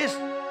what it is.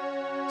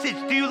 He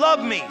says, do you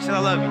love me? He said, I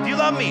love you. Do you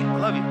love me? I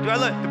love you. Do I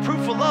love you? The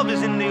proof of love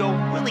is in the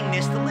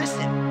willingness to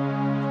listen.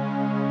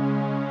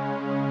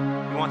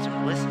 He wants him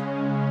to listen.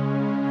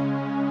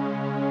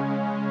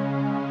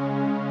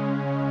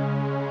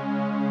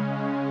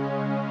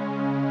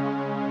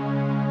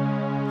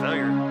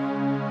 Failure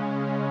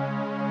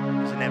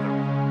is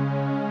inevitable.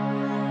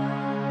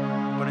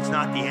 But it's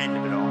not the end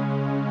of it all.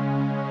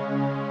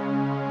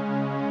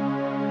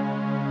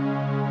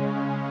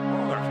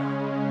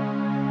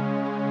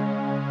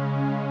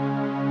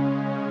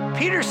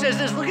 Peter says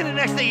this, look at the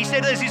next thing. He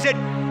said this, he said,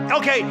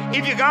 okay,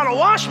 if you gotta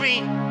wash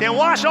me, then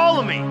wash all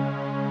of me.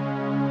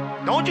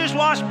 Don't just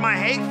wash my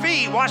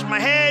feet, wash my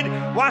head,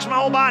 wash my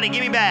whole body,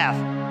 give me a bath.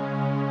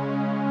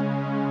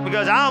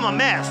 Because I'm a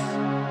mess.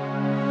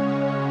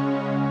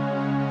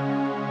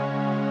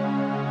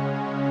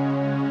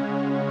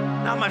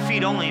 Not my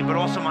feet only, but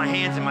also my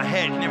hands and my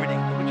head and everything.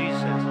 Look what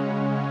Jesus says.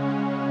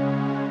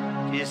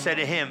 Jesus said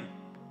to him,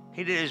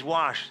 he did his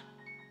wash,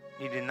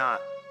 you did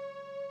not.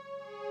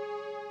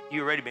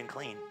 You've already been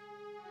clean.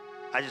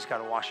 I just got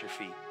to wash your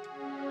feet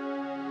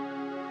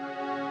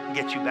and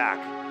get you back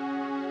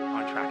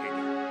on track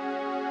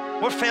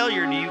again. What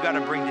failure do you got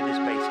to bring to this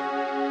basin?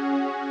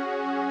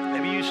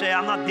 Maybe you say,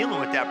 I'm not dealing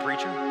with that,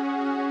 preacher.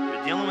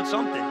 You're dealing with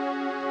something.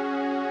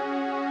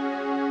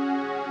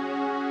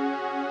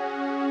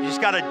 You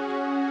just got to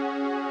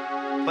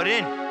put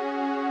it in.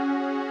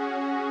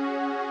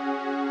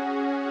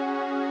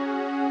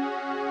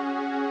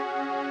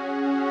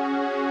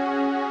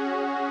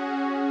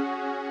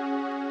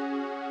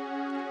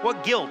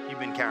 What guilt you've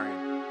been carrying?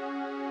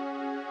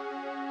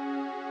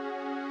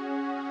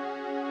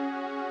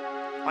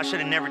 I should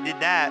have never did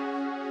that.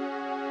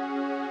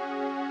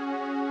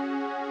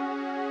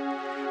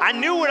 I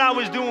knew what I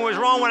was doing was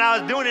wrong. When I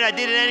was doing it, I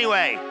did it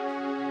anyway.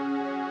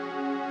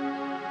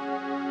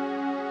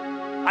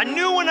 I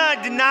knew when I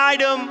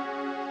denied him.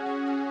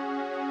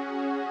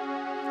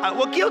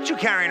 What guilt you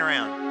carrying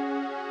around?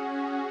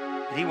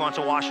 That he wants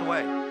to wash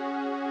away.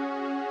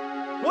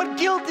 What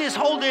guilt is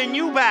holding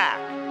you back?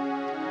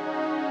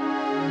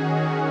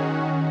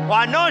 Well,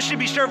 I know I should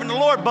be serving the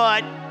Lord,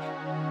 but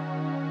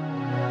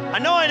I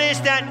know it is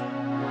that.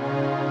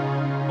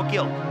 What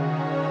guilt?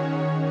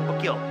 What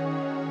guilt?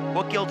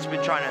 What guilt's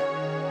been trying to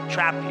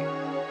trap you?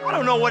 I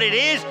don't know what it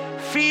is.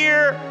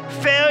 Fear,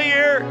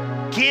 failure,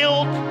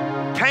 guilt,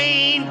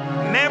 pain,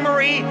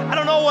 memory. I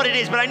don't know what it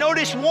is, but I know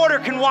this water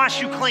can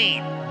wash you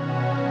clean.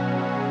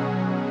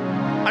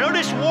 I know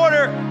this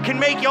water can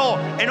make you whole.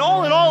 And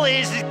all it all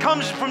is, it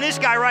comes from this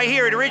guy right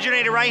here. It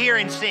originated right here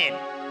in sin.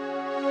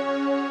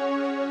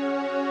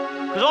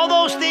 Because all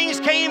those things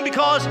came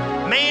because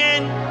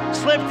man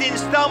slipped and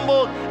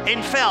stumbled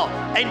and fell.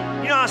 And,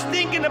 I was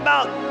thinking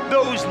about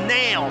those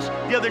nails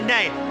the other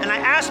day, and I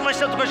asked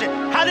myself the question,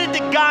 how did the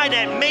guy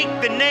that made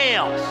the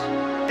nails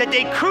that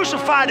they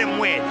crucified him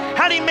with,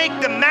 how did he make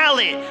the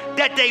mallet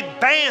that they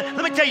banned?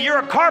 Let me tell you, you're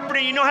a carpenter,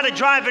 you know how to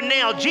drive a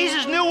nail.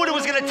 Jesus knew what it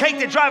was going to take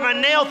to drive a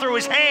nail through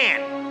his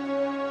hand.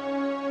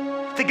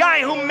 The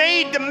guy who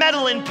made the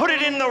metal and put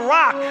it in the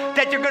rock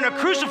that they're going to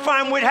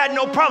crucify him with had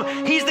no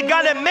problem. He's the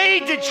guy that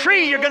made the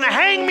tree you're going to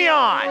hang me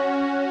on.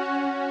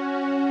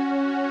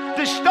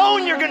 The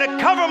stone you're going to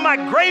cover my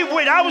grave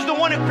with, I was the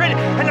one who created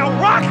it. And the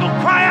rock will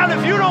cry out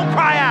if you don't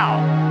cry out.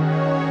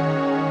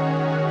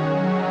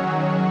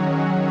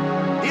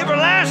 The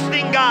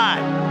everlasting God.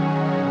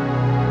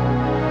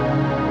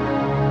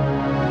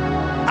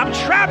 I'm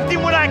trapped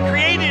in what I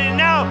created, and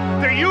now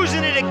they're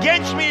using it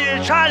against me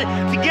to try to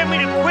get me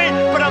to quit,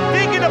 but I'm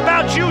thinking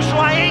about you, so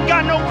I ain't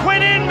got no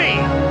quit in me.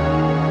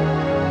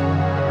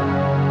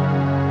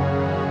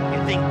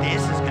 You think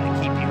this is going to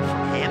keep you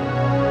from him?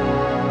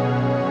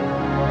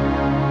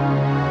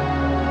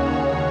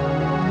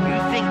 You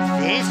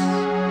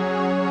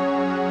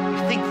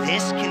think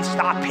this can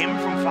stop him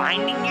from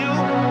finding you?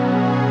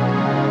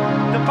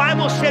 The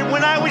Bible said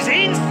when I was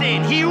in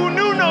sin, he who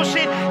knew no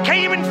sin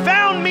came and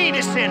found me,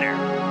 the sinner.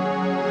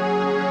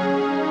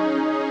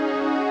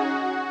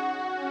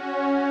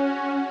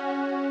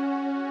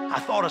 I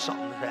thought of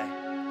something today.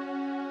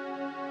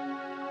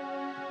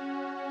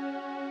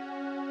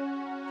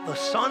 The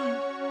Son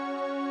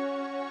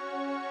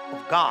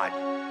of God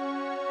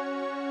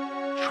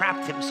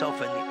trapped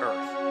himself in the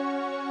earth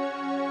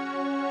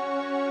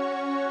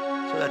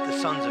so that the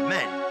sons of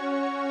men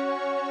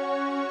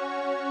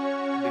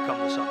can become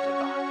the sons of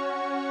God.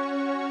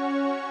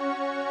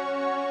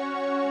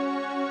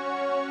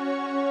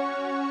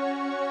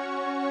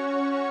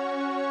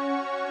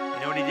 You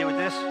know what he did with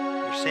this?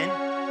 Your sin?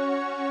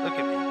 Look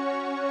at me.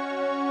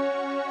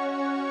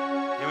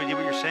 You know what he did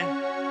with your sin?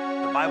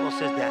 The Bible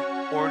says that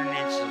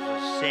ordinances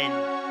of sin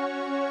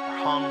are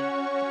hung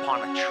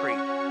upon a tree.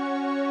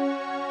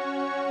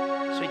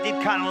 So he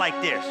did kind of like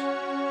this.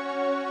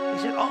 He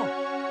said, oh,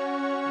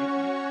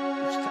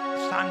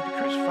 it's time to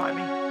crucify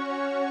me.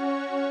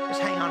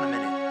 Just hang on a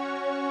minute.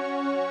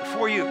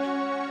 Before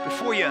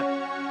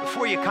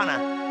you kind of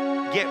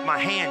get my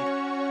hand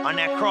on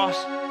that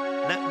cross,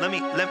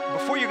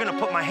 before you're going to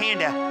put my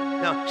hand out.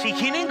 No, see,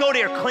 he didn't go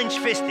there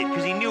clench-fisted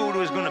because he knew what it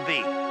was going to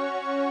be.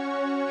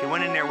 He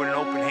went in there with an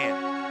open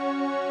hand.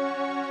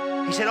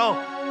 He said, oh,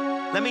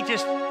 let me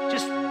just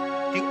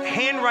the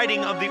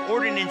handwriting of the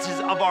ordinances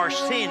of our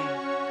sin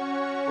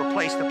were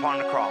placed upon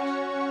the cross.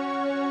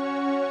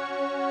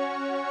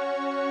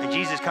 And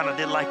Jesus kind of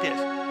did like this.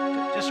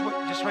 Just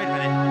wait a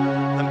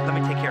minute. Let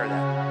me take care of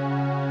that.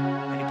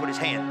 And he put his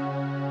hand.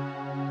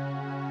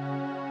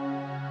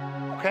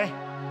 Okay?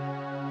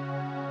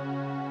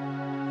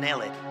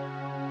 Nail it.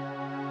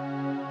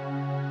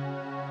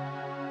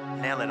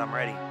 Nail it, I'm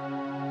ready.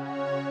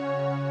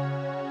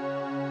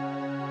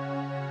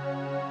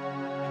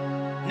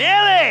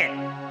 Nail it!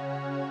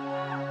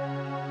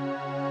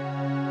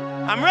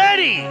 I'm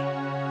ready.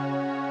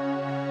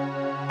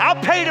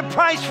 I'll pay the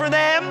price for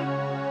them.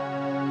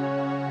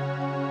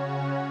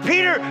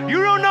 Peter,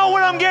 you don't know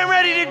what I'm getting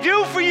ready to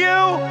do for you.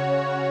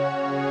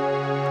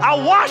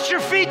 I'll wash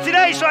your feet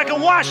today so I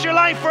can wash your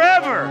life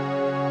forever.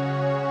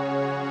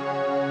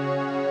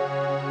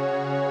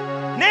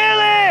 Nail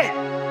it!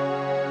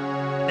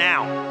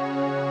 Now,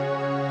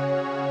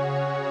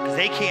 because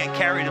they can't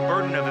carry the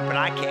burden of it, but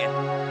I can.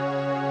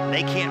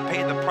 They can't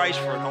pay the price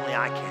for it, only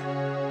I can.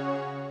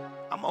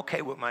 I'm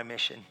okay with my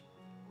mission.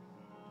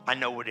 I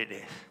know what it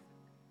is.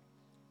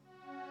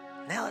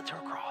 Nail it to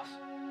a cross.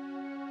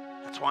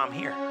 That's why I'm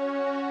here.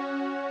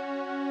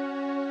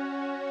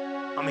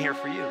 I'm here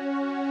for you.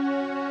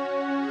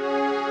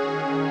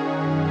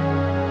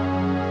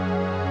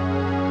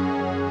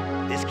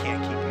 This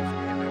can't keep you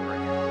from him ever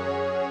again.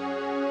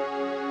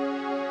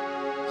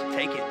 So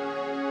take it.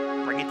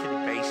 Bring it to the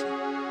basin.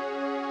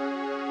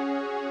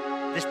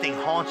 This thing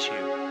haunts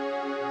you.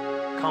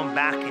 Come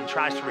back and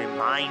tries to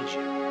remind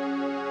you.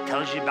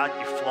 Tells you about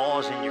your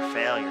flaws and your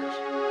failures.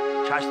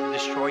 Tries to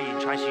destroy you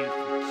and tries to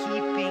from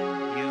keeping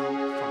you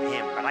from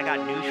him. But I got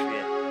news for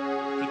you.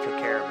 He took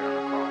care of it on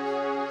the cross.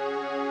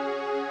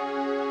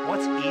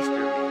 What's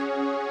Easter mean?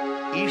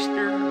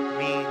 Easter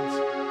means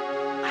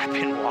I've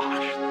been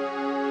washed.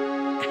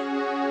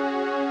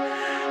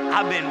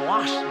 I've been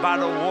washed by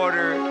the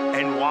water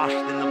and washed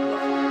in the blood.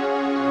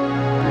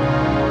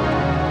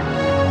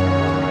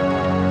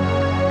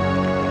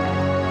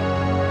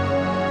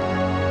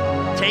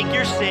 Take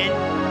your sin,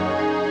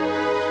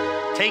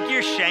 take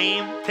your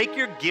shame, take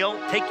your guilt,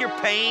 take your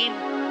pain,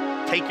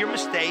 take your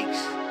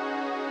mistakes,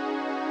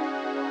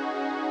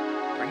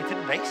 bring it to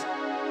the basin.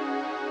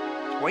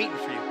 It's waiting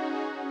for you.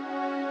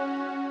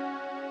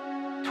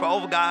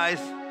 12 guys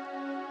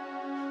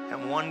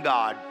and one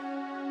God.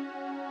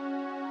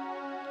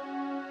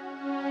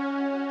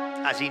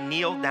 As he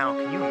kneeled down,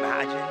 can you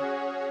imagine?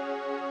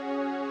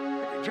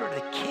 You're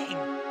the king.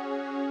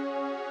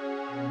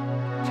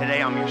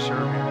 Today I'm your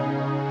servant.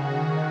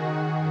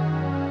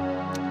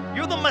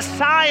 You're the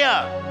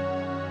Messiah.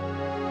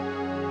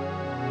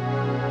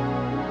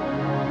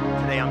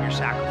 Today I'm your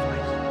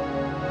sacrifice.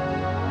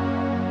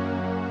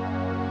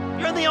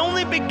 You're the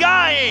only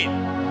begotten.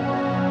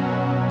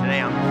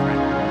 Today I'm your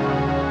friend.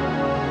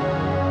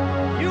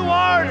 You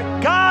are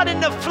God in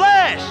the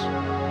flesh.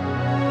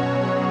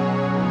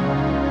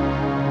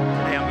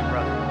 Today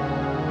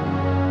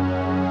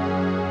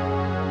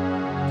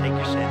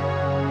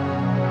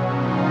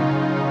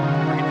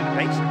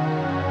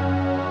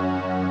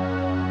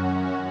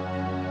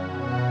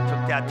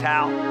that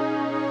towel.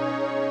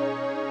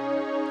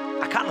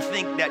 I kind of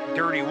think that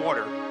dirty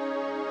water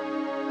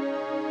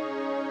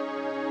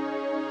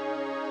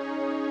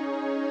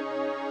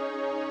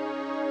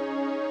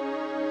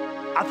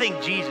I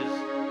think Jesus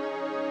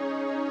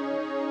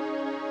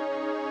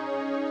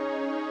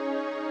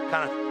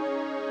kind of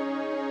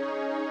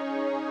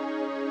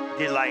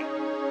did like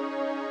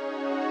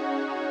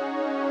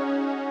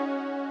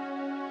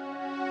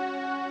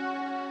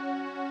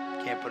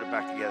can't put it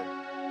back together.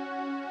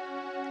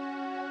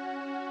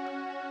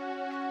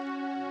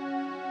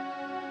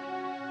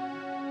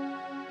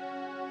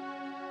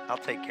 I'll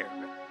take care of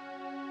it.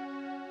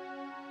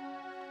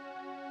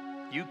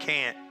 You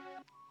can't,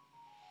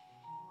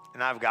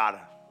 and I've got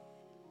to.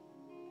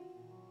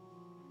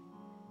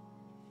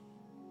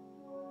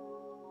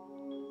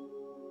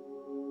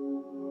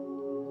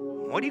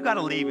 What do you got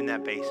to leave in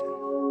that basin?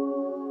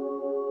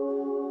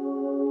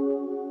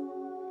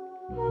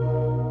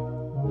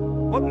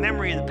 What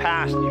memory of the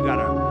past do you got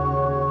to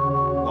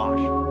wash?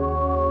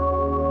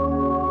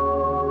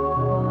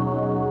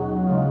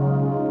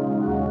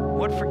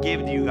 What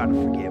forgive do you got to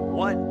forgive?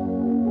 What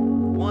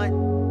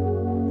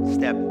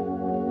step do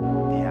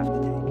you have to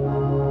take?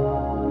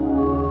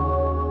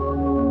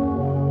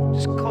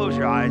 Just close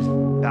your eyes,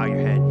 bow your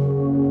head.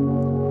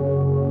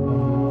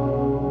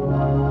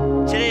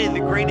 Today, the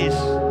greatest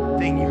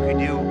thing you can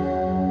do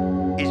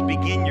is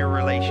begin your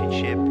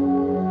relationship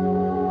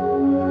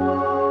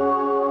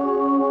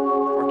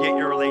or get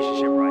your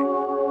relationship right.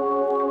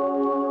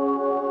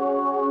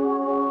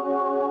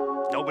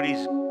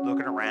 Nobody's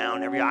looking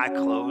around, every eye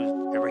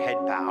closed, every head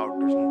bowed,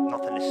 there's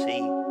nothing to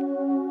see.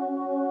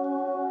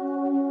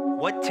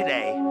 What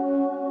today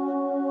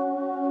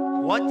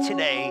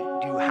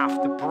do you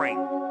have to bring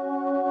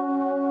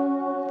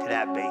to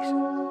that basin?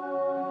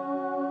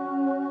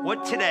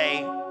 What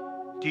today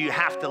do you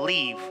have to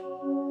leave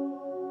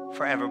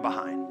forever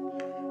behind?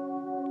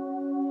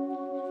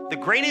 The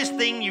greatest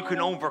thing you can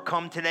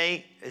overcome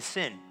today is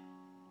sin.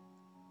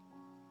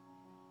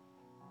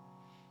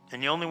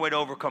 And the only way to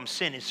overcome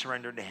sin is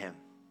surrender to Him.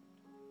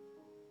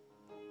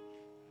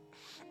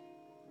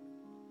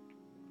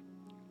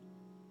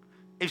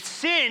 If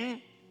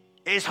sin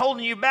is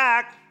holding you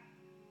back,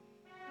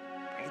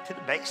 bring it to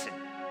the basin.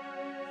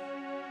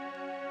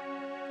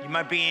 You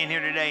might be in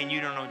here today and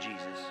you don't know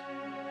Jesus.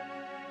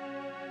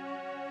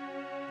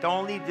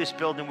 Don't leave this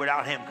building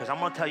without Him, because I'm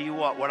going to tell you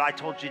what I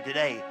told you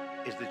today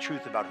is the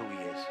truth about who He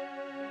is.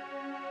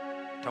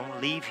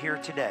 Don't leave here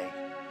today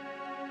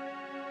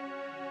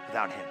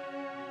without Him.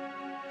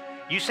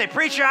 You say,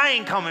 preacher, I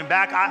ain't coming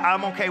back.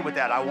 I'm okay with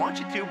that. I want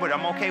you to, but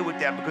I'm okay with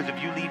that, because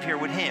if you leave here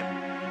with Him,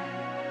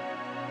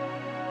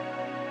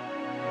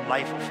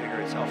 life will figure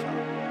itself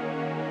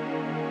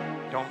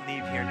out. Don't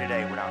leave here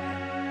today without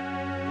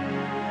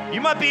Him. You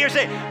might be here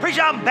saying,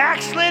 preacher, I'm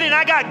backslidden.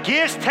 I got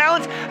gifts,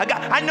 talents.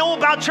 I know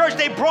about church.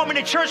 They brought me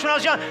to church when I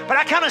was young, but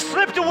I kind of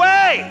slipped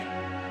away.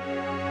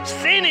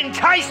 Sin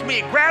enticed me.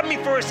 It grabbed me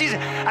for a season.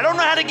 I don't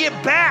know how to get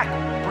back.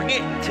 Bring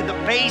it to the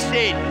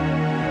basin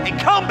and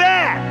come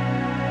back.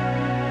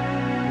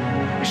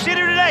 You sit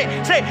here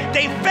today, say,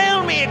 they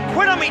failed me and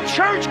quit on me.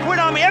 Church quit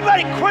on me.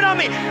 Everybody quit on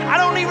me. I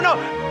don't even know.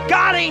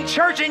 God ain't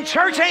church and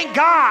church ain't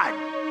God.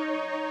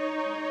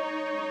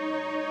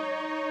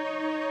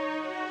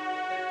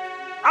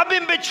 I've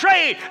been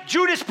betrayed.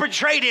 Judas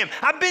betrayed Him.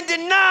 I've been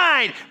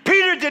denied.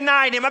 Peter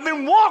denied Him. I've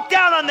been walked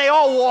out on. They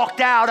all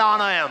walked out on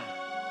Him.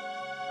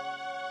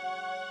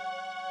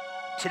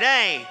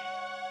 Today,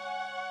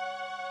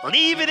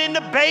 leave it in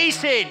the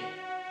basin.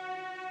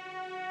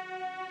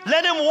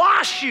 Let Him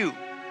wash you.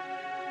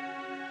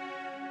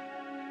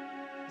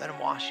 Let Him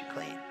wash you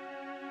clean.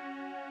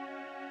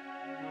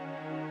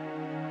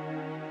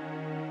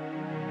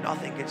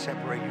 Nothing can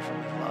separate you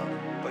from His love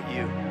but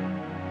you.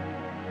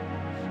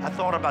 I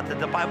thought about that.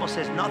 The Bible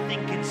says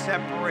nothing can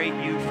separate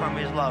you from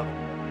His love.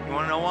 You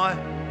want to know what?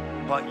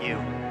 But you.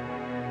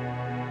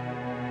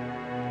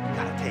 You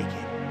got to take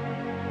it.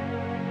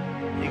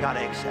 You got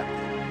to accept it.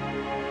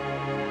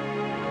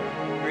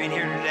 You're in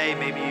here today.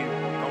 Maybe you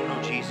don't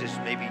know Jesus.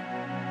 Maybe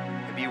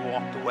you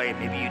walked away.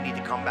 Maybe you need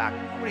to come back.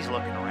 Nobody's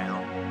looking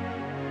around.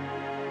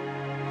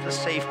 It's a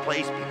safe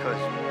place,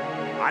 because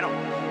I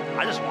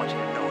just want you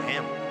to know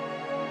Him.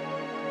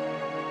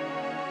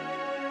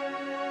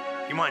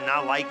 You might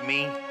not like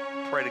me.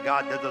 Pray to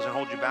God that doesn't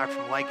hold you back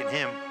from liking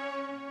Him.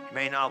 You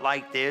may not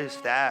like this,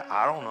 that,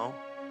 I don't know.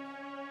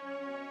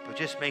 But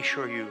just make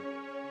sure you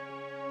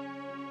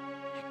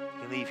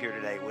leave here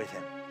today with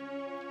Him.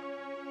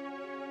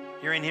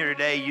 You're in here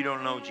today, you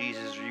don't know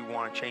Jesus, or you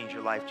want to change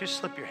your life. Just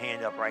slip your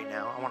hand up right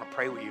now. I want to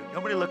pray with you.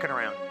 Nobody looking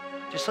around.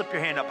 Just slip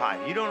your hand up high.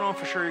 You don't know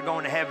for sure you're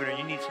going to heaven, or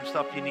you need some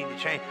stuff you need to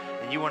change,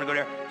 and you want to go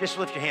there. Just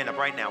lift your hand up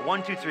right now.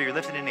 1, 2, 3. You're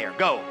lifted in the air.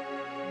 Go.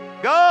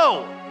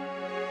 Go.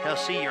 He'll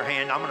see your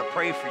hand. I'm going to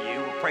pray for you.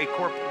 We'll pray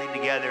corporately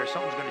together.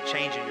 Something's going to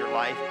change in your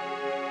life.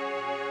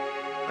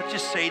 Let's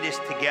just say this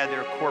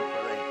together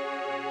corporately.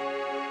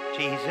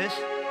 Jesus,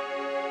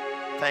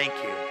 thank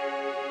you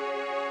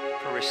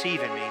for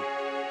receiving me,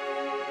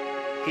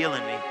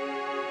 healing me,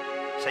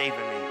 saving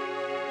me,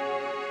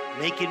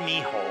 making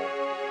me whole.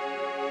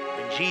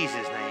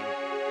 Jesus' name,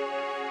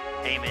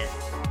 amen.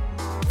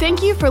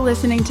 Thank you for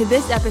listening to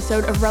this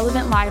episode of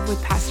Relevant Live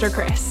with Pastor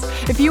Chris.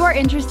 If you are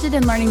interested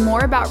in learning more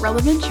about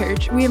Relevant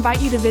Church, we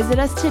invite you to visit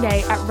us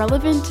today at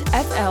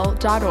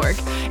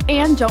relevantfl.org.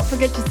 And don't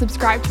forget to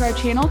subscribe to our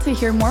channel to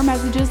hear more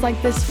messages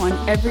like this one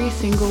every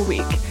single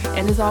week.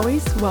 And as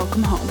always,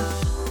 welcome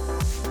home.